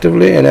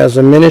collectively and as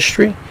a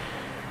ministry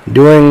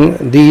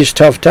during these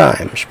tough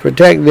times.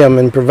 Protect them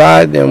and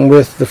provide them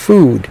with the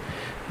food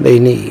they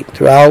need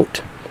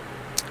throughout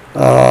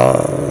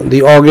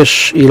the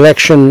August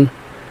election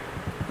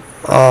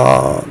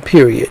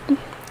period.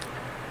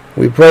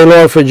 We pray,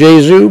 Lord, for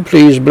Jesus.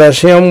 Please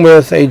bless him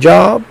with a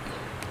job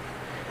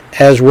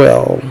as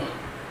well.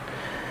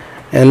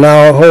 And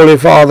now, Holy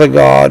Father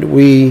God,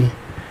 we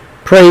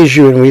praise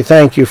you and we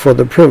thank you for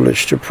the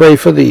privilege to pray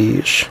for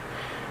these.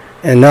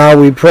 And now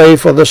we pray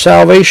for the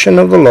salvation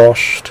of the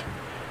lost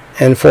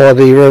and for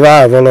the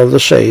revival of the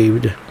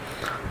saved.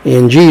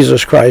 In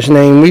Jesus Christ's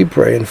name we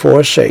pray and for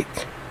his sake.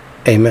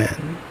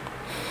 Amen.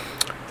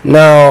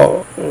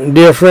 Now,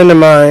 dear friend of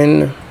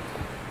mine,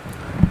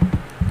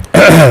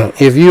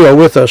 if you are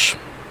with us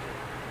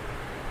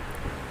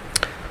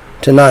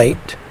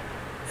tonight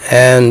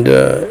and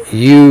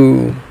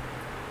you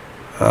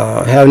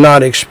have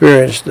not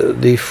experienced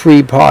the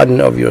free pardon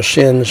of your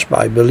sins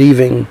by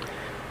believing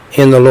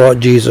in the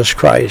Lord Jesus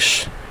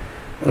Christ,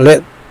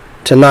 let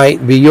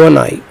tonight be your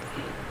night.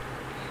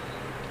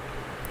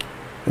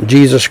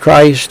 Jesus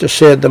Christ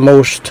said the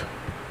most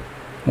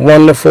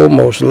wonderful,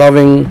 most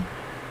loving,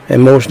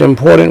 and most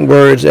important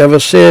words ever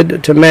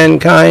said to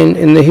mankind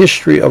in the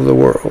history of the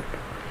world.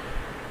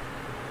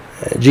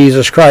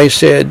 Jesus Christ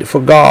said, "For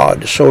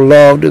God so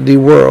loved the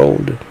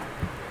world,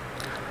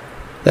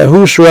 that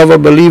whosoever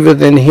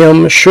believeth in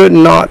him should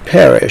not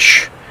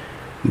perish,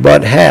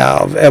 but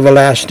have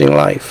everlasting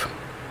life."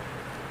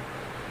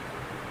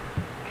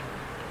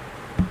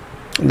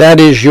 That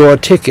is your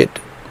ticket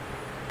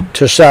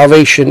to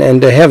salvation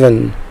and to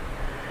heaven.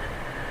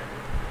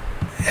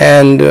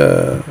 And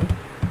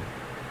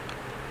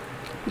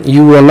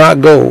you will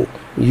not go,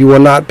 you will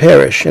not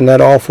perish in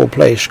that awful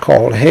place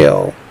called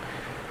hell,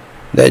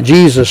 that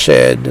Jesus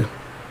said,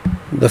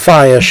 the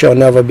fire shall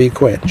never be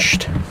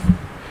quenched.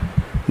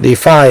 The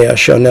fire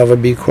shall never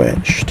be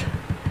quenched.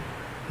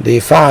 The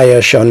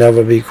fire shall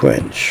never be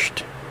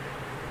quenched.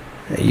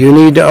 You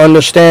need to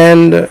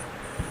understand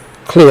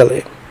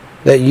clearly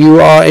that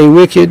you are a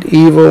wicked,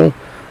 evil,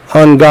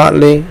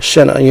 ungodly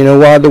sinner. You know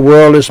why the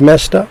world is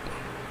messed up?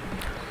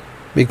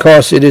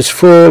 Because it is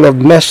full of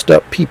messed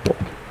up people.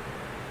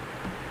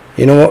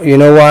 You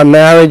know why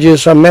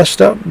marriages are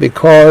messed up?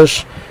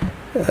 Because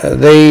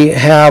they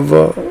have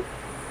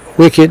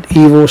wicked,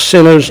 evil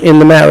sinners in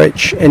the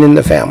marriage and in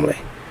the family.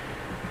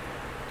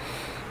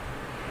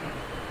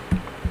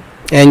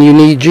 And you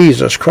need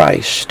Jesus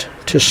Christ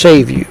to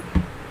save you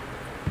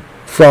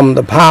from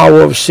the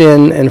power of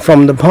sin and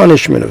from the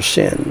punishment of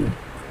sin.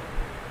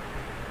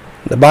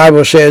 The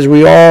Bible says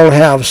we all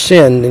have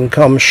sinned and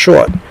come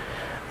short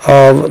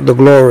of the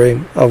glory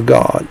of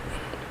God.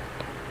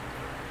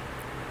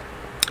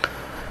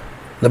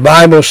 The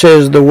Bible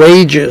says the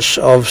wages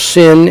of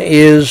sin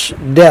is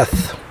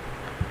death.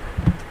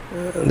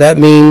 That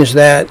means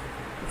that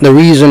the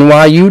reason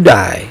why you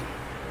die,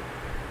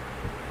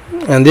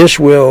 and this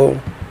will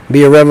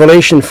be a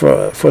revelation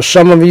for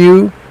some of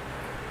you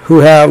who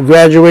have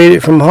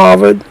graduated from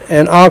Harvard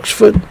and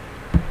Oxford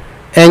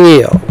and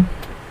Yale.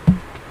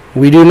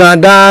 We do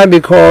not die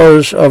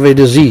because of a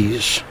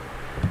disease.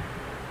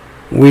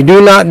 We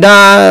do not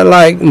die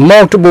like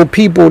multiple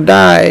people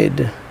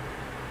died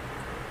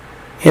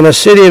in a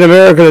city in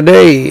America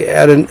today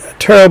in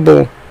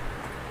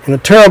a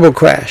terrible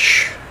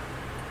crash.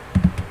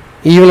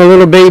 Even a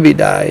little baby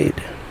died.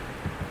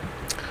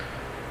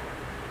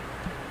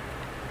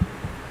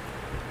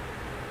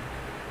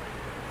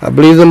 I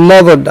believe the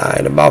mother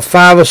died. About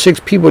 5 or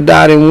 6 people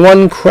died in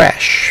one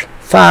crash,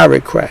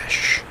 fiery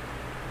crash.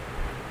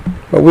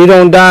 But we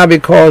don't die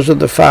because of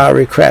the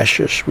fiery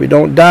crashes. We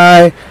don't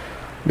die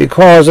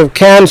because of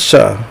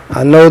cancer.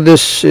 I know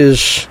this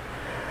is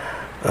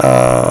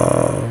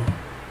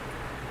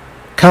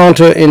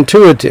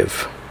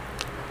counterintuitive.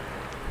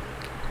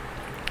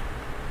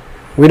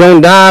 We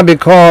don't die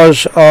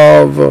because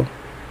of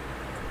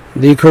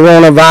the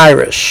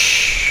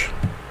coronavirus.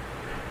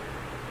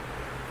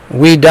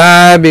 We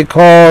die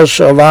because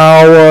of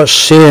our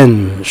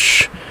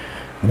sins.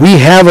 We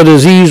have a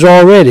disease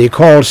already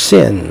called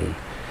sin.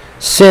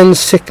 Sin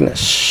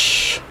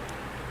sickness.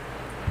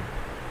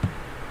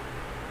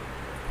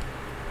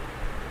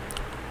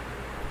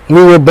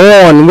 We were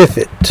born with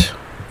it.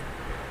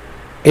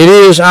 It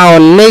is our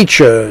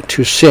nature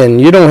to sin.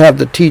 You don't have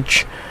to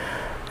teach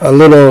a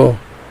little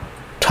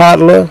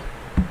toddler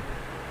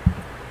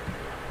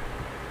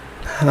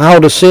how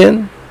to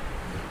sin.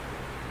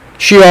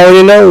 She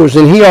already knows,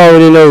 and he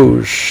already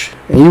knows.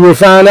 And you will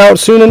find out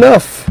soon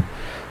enough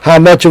how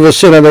much of a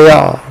sinner they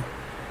are.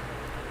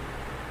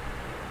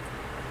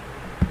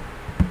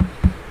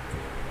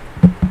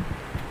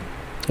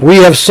 We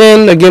have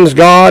sinned against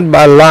God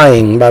by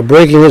lying, by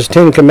breaking his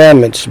 10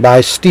 commandments, by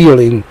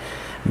stealing,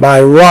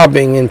 by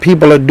robbing, and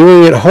people are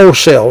doing it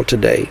wholesale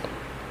today.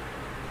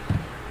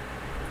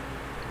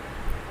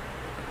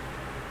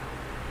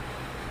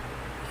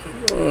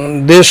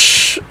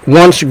 This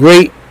once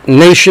great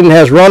nation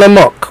has run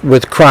amok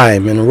with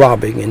crime and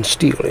robbing and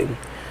stealing,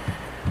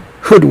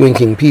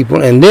 hoodwinking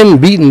people, and then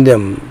beating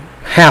them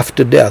half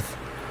to death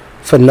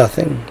for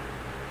nothing.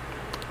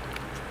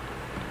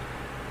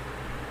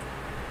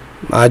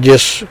 I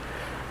just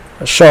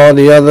saw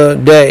the other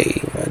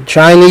day a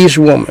Chinese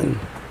woman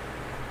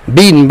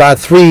beaten by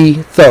 3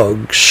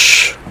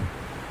 thugs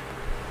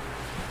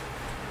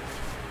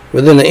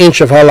within an inch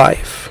of her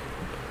life.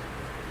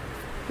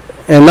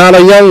 And not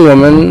a young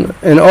woman,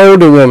 an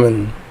older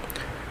woman.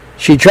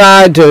 She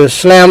tried to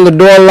slam the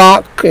door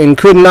lock and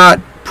could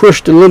not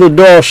push the little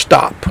door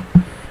stop,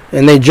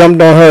 and they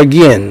jumped on her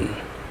again.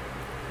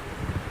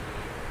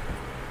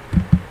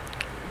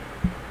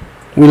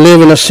 We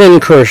live in a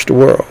sin-cursed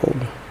world.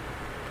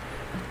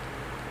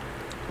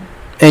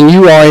 And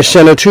you are a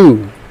sinner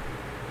too.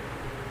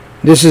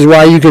 This is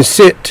why you can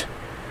sit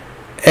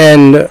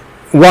and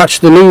watch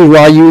the news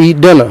while you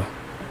eat dinner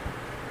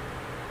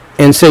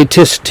and say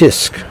tisk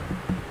tisk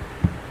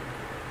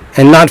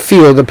and not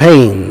feel the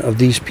pain of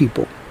these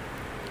people.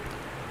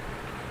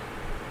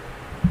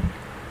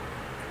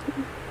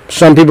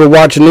 Some people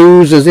watch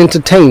news as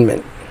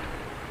entertainment.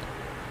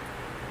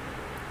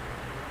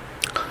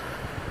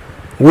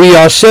 We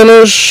are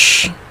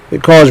sinners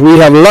because we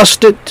have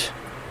lusted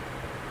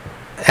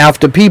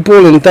after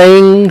people and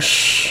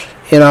things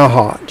in our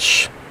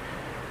hearts.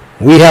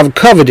 We have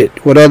coveted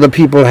what other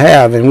people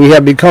have, and we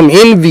have become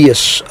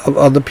envious of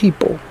other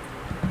people.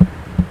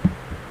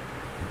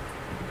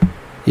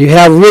 You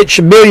have rich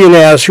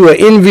billionaires who are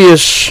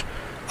envious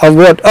of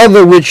what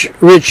other rich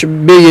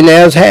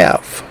billionaires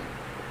have.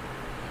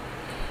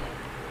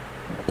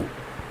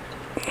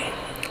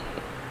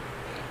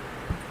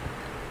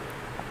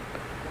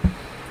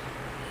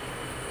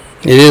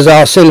 It is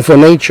our sinful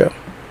nature.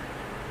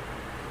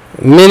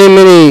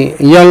 Many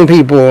young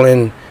people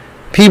and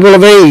people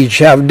of age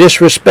have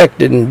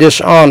disrespected and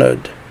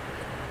dishonored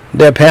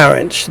their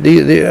parents.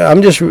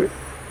 I'm just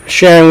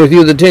sharing with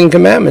you the 10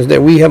 Commandments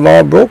that we have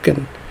all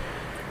broken.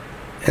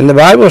 And the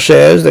Bible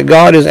says that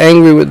God is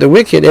angry with the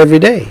wicked every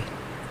day.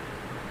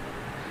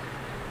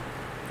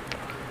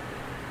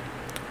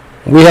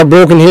 We have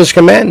broken His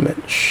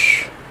commandments.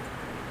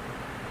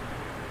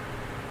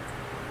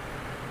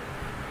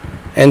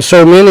 And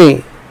so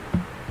many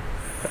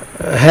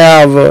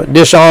have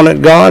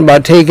dishonored God by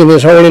taking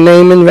His holy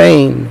name in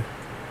vain.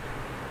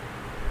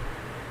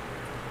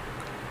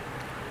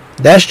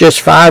 That's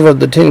just 5 of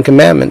the 10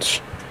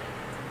 Commandments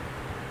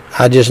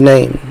I just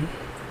named.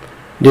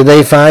 Did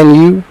they find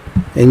you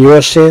in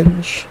your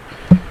sins?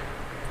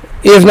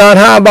 If not,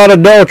 how about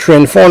adultery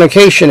and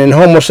fornication and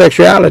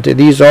homosexuality?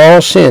 These are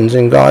all sins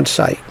in God's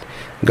sight.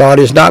 God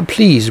is not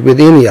pleased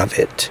with any of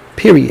it,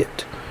 period.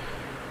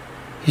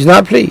 He's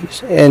not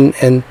pleased.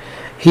 And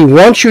He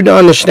wants you to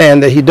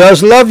understand that He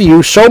does love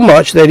you so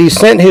much that He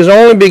sent His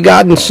only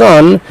begotten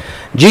Son,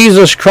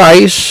 Jesus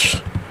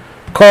Christ,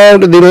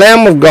 called the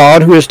Lamb of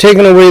God, who has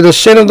taken away the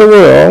sin of the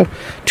world,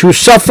 to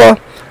suffer,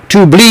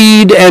 to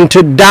bleed, and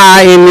to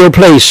die in your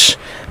place,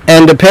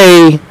 and to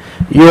pay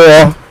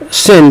your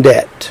sin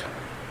debt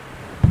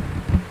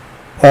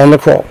on the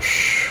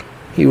cross.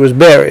 He was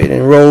buried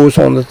and rose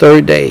on the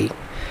 3rd day.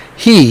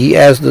 He,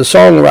 as the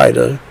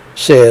songwriter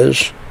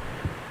says,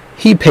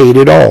 He paid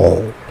it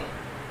all.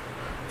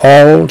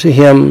 All to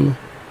Him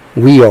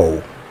we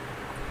owe.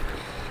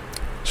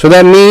 So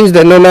that means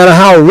that no matter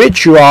how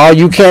rich you are,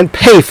 you can't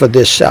pay for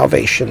this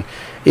salvation.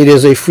 It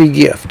is a free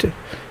gift.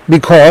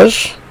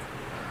 Because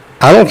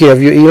I don't care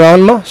if you're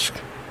Elon Musk.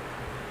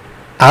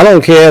 I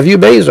don't care if you're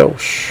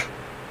Bezos.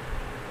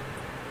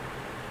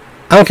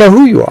 I don't care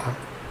who you are.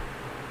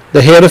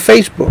 The head of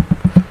Facebook.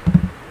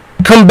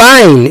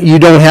 Combined, you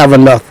don't have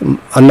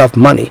enough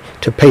money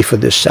to pay for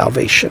this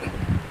salvation.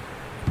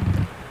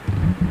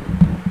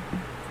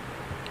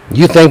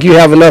 You think you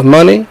have enough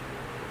money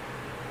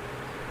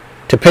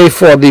to pay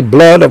for the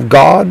blood of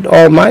God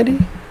Almighty,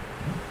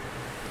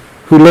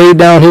 who laid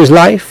down His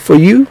life for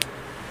you,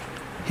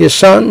 His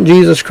Son,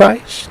 Jesus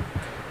Christ,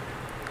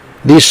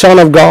 the Son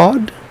of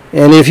God?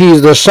 And if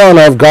He's the Son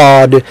of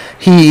God,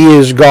 He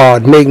is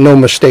God. Make no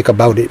mistake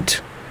about it.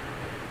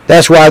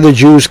 That's why the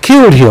Jews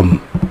killed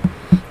Him,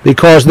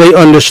 because they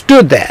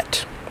understood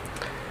that.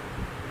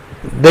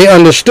 They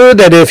understood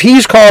that if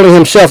He's calling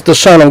Himself the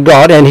Son of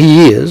God, and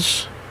He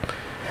is,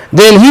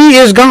 then He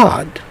is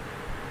God.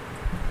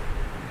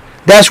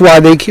 That's why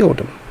they killed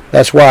Him.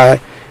 That's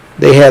why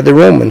they had the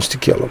Romans to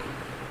kill Him.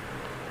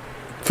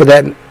 For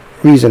that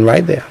reason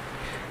right there.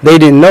 They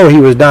didn't know He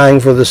was dying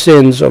for the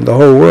sins of the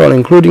whole world,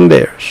 including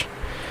theirs.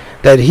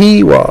 That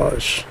He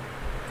was,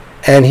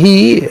 and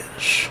He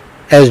is,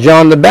 as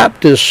John the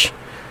Baptist,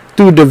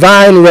 through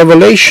divine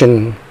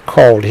revelation,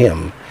 called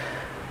Him,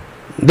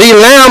 the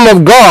Lamb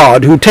of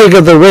God, who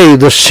taketh away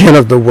the sin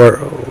of the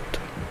world.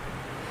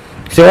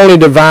 The only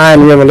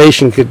divine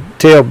revelation could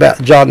tell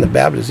John the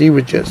Baptist. He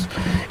was just,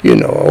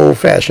 an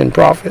old-fashioned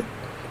prophet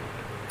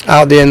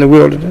out there in the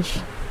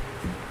wilderness,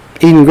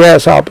 eating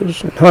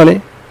grasshoppers and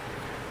honey.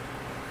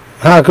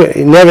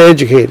 He never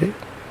educated.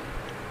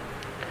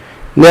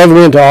 Never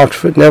went to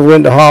Oxford, never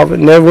went to Harvard,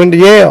 never went to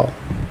Yale.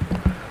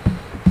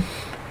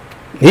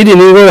 He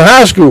didn't even go to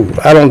high school,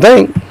 I don't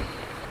think.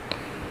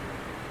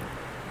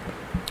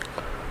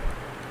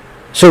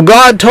 So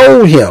God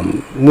told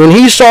him, when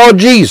he saw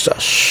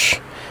Jesus,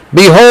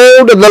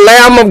 behold, the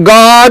Lamb of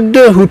God,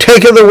 who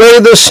taketh away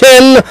the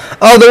sin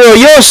of the world.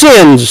 Your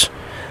sins,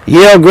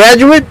 Yale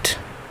graduate.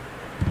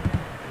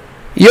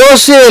 Your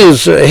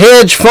sins,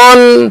 hedge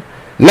fund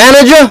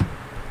manager,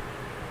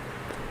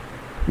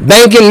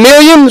 banking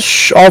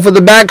millions off of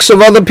the backs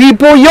of other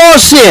people. Your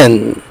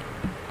sin.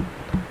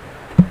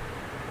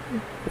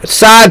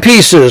 Side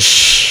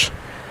pieces.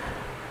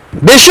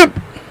 Bishop,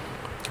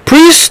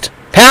 priest,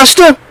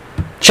 pastor,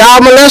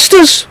 child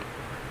molesters.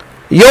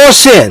 Your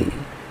sin.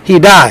 He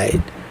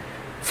died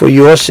for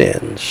your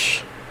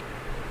sins.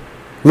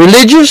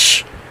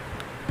 Religious,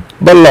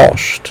 but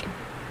lost.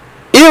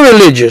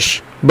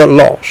 Irreligious, but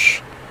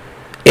lost.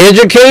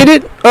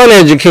 educated,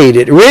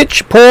 uneducated,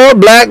 rich, poor,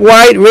 black,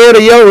 white, red, or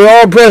yellow, we're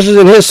all precious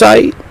in his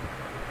sight.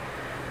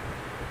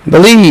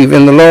 Believe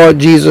in the Lord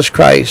Jesus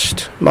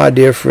Christ, my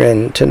dear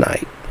friend,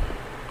 tonight,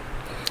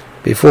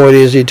 before it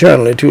is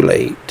eternally too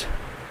late.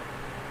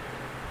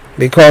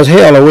 Because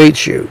hell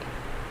awaits you.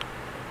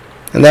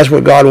 And that's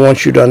what God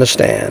wants you to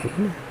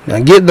understand. Now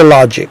get the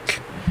logic.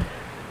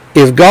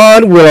 If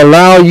God will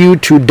allow you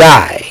to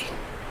die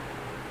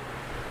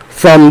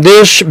from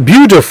this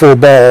beautiful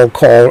ball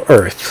called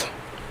earth,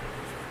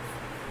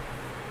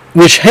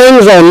 which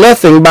hangs on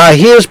nothing by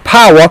his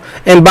power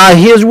and by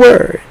his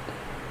word,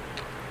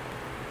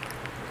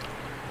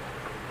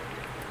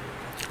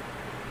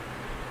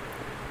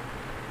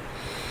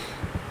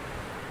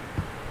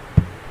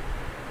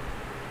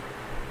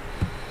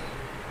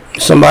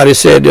 somebody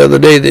said the other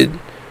day that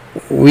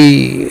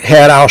we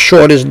had our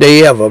shortest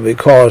day ever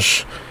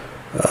because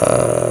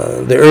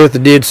the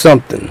earth did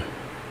something.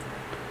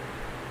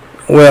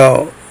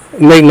 Well,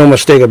 make no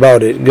mistake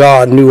about it,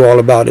 God knew all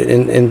about it,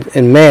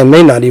 and man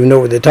may not even know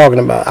what they're talking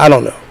about. I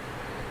don't know.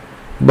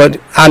 But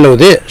I know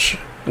this.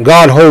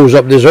 God holds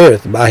up this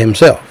earth by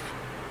himself,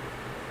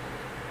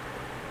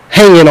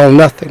 hanging on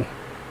nothing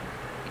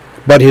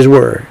but his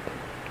word.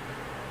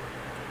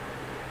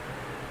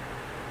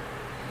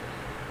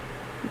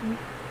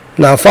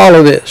 Now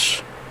follow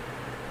this.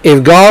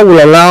 If God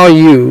will allow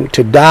you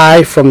to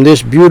die from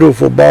this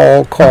beautiful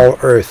ball called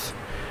earth,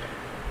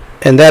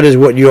 and that is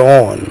what you're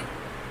on,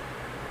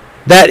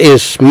 that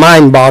is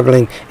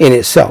mind-boggling in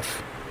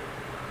itself,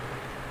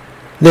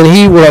 then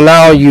he will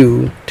allow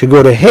you to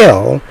go to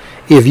hell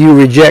if you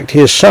reject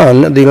his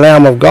Son, the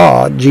Lamb of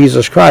God,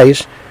 Jesus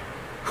Christ,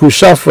 who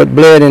suffered,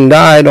 bled, and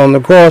died on the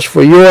cross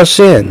for your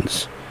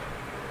sins.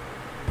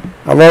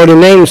 I've already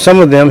named some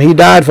of them. He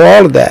died for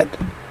all of that.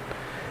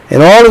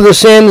 And all of the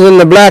sins in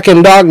the black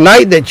and dark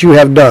night that you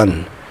have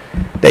done,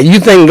 that you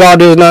think God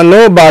does not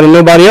know about and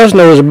nobody else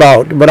knows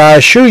about. But I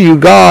assure you,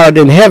 God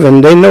in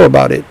heaven, they know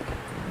about it.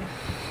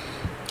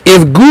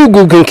 If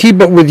Google can keep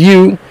up with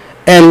you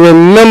and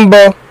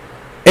remember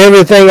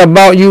everything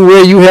about you,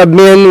 where you have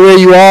been, where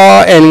you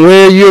are, and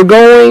where you're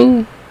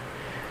going,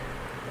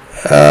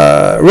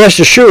 rest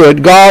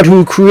assured, God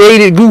who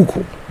created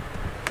Google,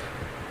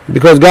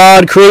 because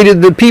God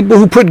created the people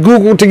who put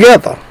Google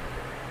together.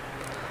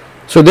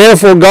 So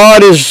therefore,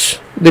 God is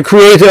the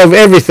creator of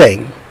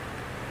everything.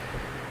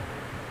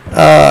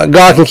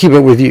 God can keep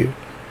it with you.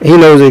 He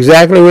knows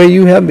exactly where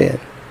you have been,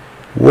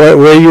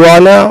 where you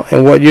are now,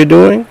 and what you're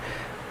doing.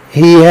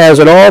 He has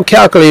it all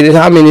calculated,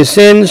 how many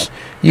sins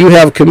you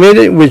have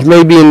committed, which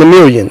may be in the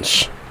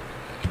millions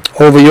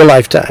over your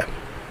lifetime.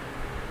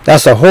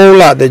 That's a whole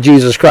lot that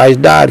Jesus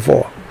Christ died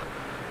for.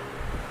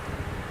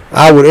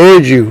 I would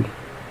urge you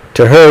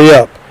to hurry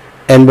up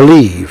and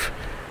believe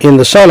in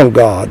the Son of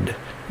God,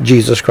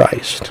 Jesus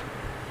Christ.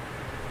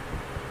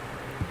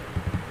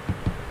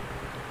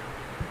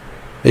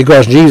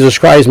 Because Jesus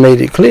Christ made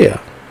it clear.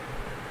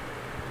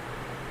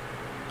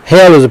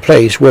 Hell is a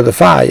place where the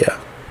fire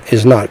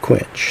is not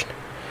quenched.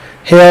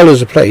 Hell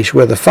is a place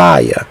where the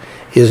fire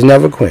is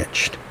never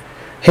quenched.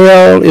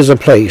 Hell is a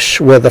place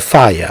where the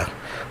fire,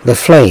 the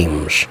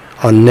flames,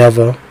 are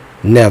never,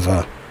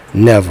 never,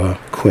 never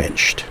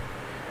quenched.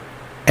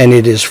 And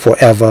it is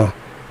forever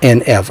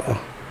and ever.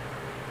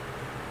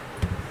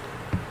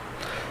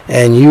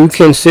 And you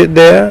can sit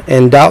there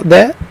and doubt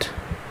that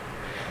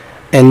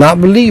and not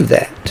believe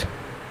that.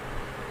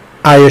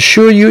 I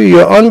assure you,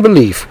 your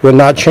unbelief will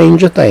not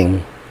change a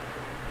thing.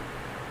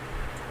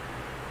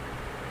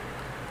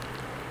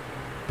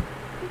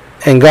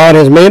 And God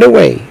has made a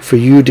way for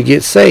you to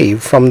get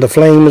saved from the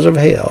flames of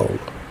hell,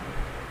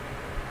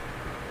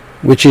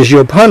 which is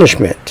your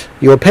punishment,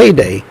 your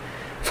payday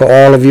for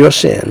all of your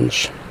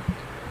sins.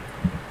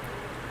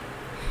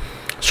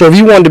 So if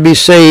you want to be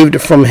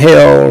saved from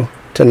hell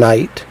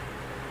tonight,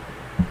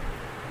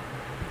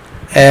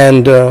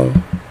 and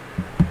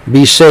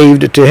be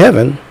saved to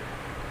heaven,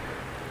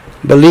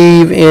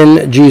 believe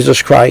in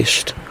Jesus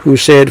Christ, who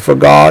said, "For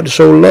God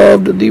so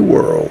loved the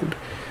world,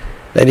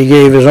 that he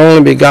gave his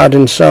only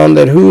begotten Son,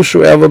 that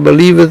whosoever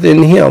believeth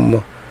in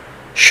him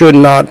should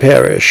not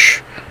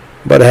perish,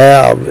 but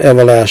have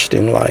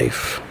everlasting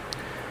life."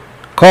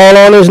 Call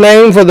on his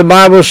name, for the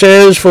Bible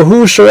says, "For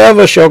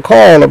whosoever shall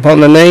call upon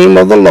the name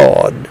of the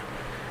Lord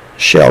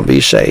shall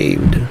be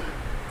saved."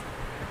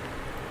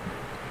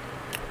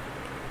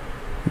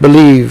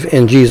 Believe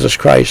in Jesus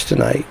Christ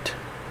tonight.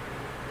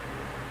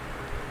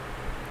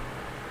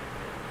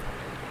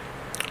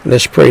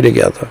 Let's pray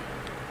together.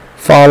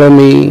 Follow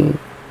me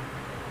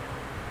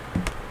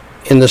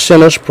in the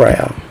sinner's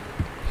prayer.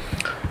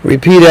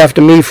 Repeat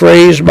after me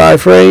phrase by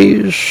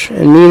phrase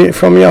and mean it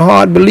from your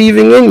heart,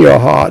 believing in your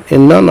heart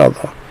in none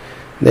other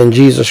than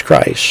Jesus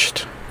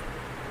Christ,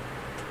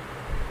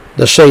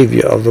 the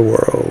Savior of the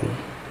world.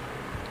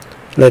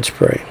 Let's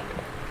pray.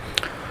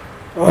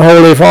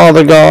 Holy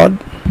Father God,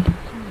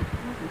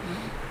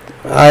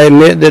 I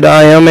admit that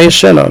I am a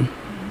sinner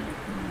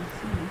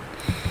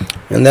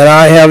and that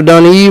I have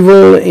done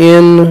evil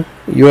in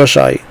your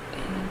sight.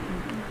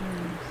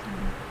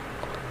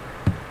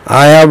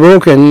 I have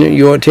broken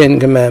your 10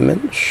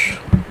 commandments.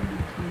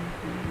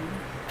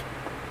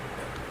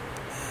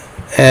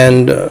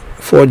 And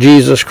for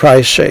Jesus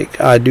Christ's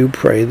sake, I do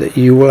pray that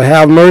you will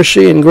have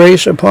mercy and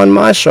grace upon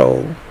my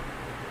soul.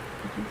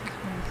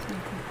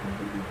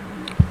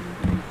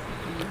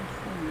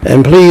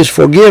 And please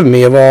forgive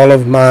me of all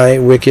of my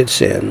wicked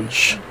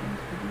sins.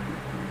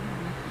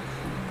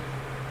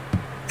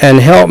 And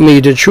help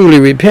me to truly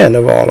repent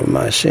of all of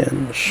my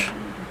sins.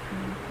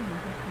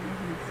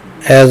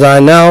 As I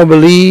now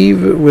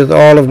believe with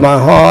all of my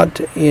heart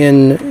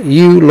in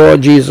you,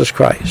 Lord Jesus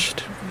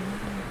Christ,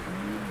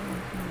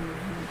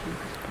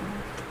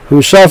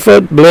 who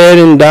suffered, bled,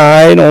 and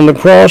died on the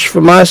cross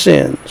for my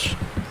sins,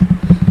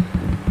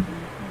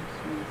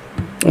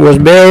 was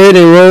buried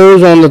and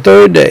rose on the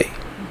third day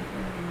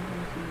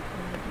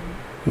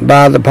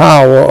by the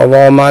power of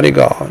Almighty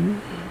God.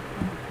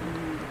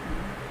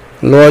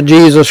 Lord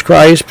Jesus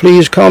Christ,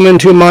 please come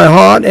into my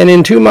heart and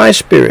into my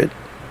spirit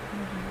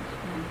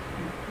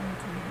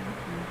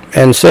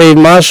and save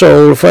my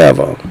soul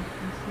forever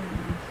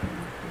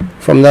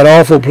from that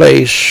awful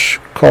place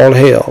called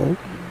hell,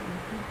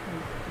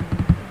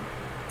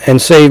 and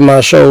save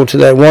my soul to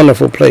that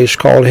wonderful place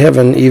called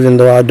heaven, even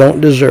though I don't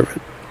deserve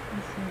it.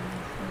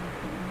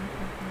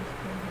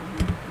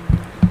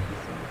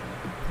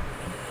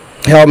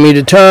 Help me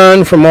to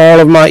turn from all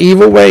of my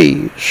evil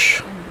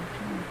ways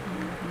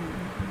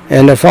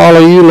and to follow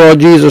you, Lord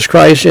Jesus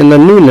Christ, in the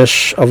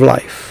newness of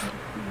life.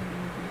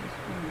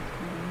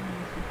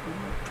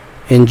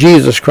 In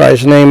Jesus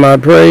Christ's name I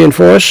pray, and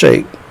for his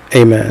sake,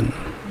 amen.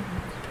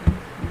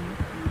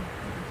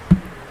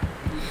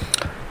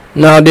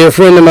 Now, dear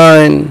friend of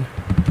mine,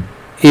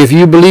 if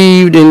you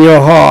believed in your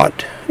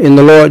heart in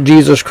the Lord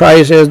Jesus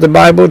Christ as the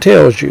Bible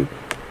tells you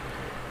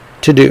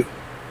to do,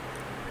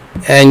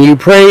 and you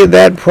prayed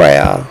that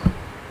prayer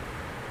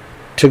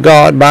to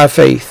God by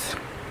faith,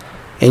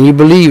 and you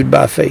believed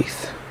by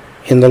faith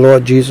in the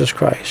Lord Jesus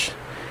Christ,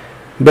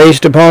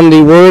 based upon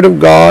the Word of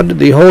God,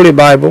 the Holy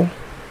Bible,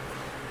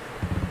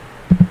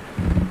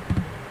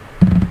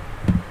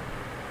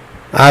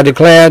 I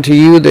declare to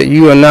you that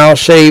you are now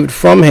saved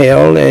from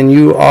hell and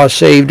you are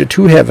saved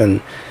to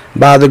heaven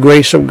by the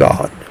grace of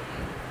God.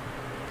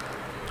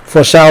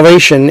 For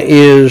salvation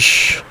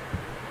is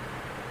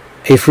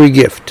a free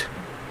gift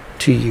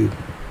to you.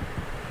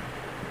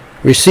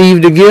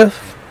 Receive the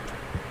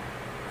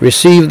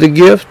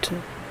gift,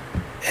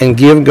 and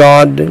give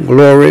God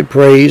glory,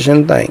 praise,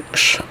 and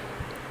thanks.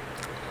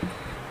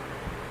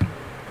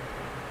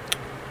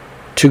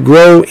 To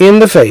grow in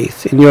the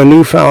faith, in your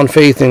newfound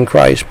faith in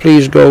Christ,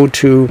 please go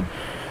to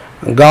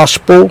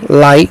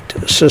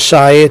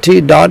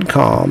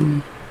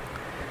GospelLightSociety.com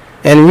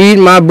and read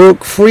my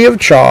book free of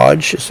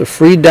charge. It's a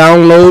free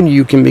download.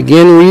 You can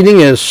begin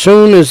reading as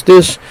soon as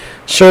this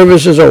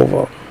service is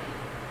over.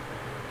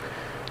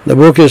 The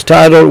book is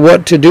titled,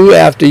 What to Do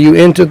After You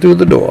Enter Through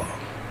the Door.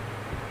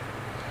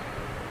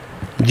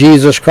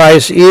 Jesus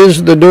Christ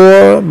is the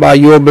door. By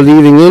your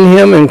believing in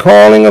him and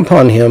calling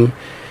upon him,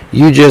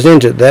 you just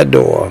entered that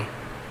door.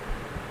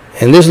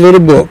 And this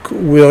little book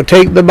will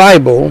take the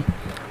Bible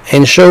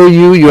and show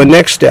you your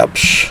next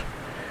steps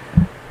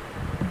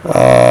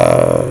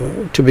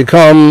to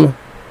become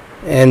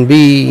and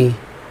be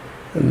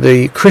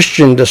the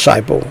Christian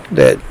disciple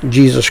that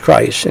Jesus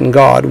Christ and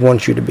God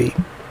wants you to be.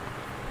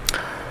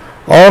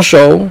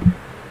 Also,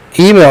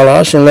 email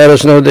us and let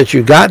us know that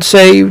you got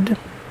saved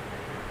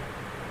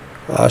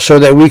so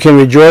that we can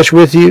rejoice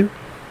with you.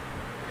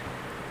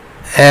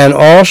 And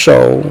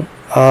also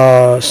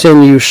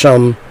send you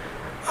some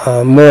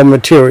more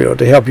material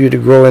to help you to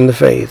grow in the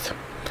faith.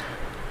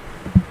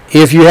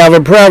 If you have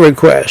a prayer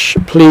request,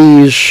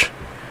 please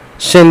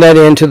send that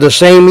in to the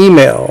same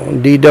email,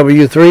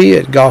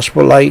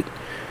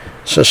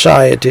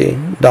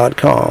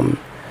 dw3@gospellightsociety.com,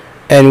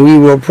 and we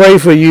will pray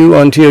for you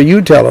until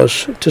you tell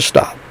us to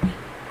stop.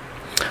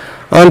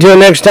 Until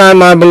next time,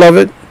 my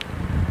beloved,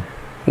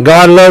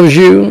 God loves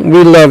you,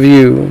 we love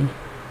you,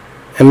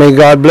 and may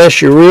God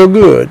bless you real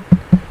good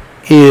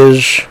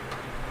is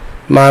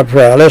my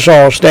prayer. Let's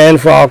all stand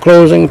for our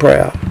closing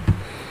prayer.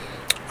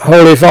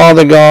 Holy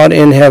Father God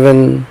in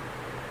heaven,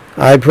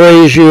 I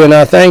praise you and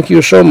I thank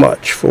you so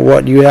much for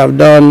what you have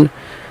done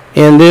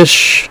in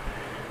this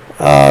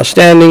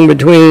standing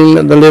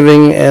between the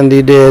living and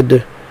the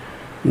dead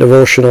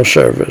devotional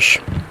service.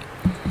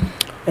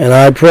 And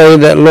I pray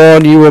that,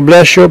 Lord, you will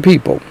bless your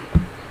people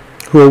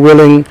who are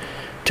willing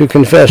to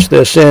confess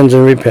their sins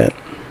and repent.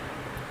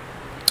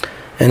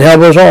 And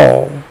help us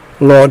all,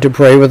 Lord, to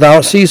pray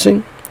without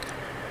ceasing.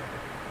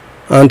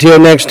 Until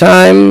next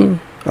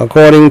time,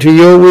 according to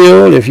your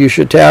will, if you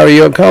should tarry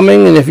your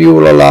coming, and if you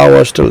will allow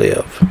us to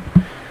live.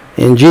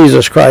 In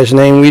Jesus Christ's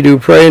name we do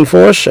pray and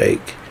for his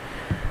sake.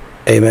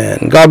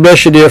 Amen. God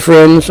bless you, dear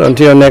friends.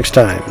 Until next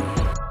time.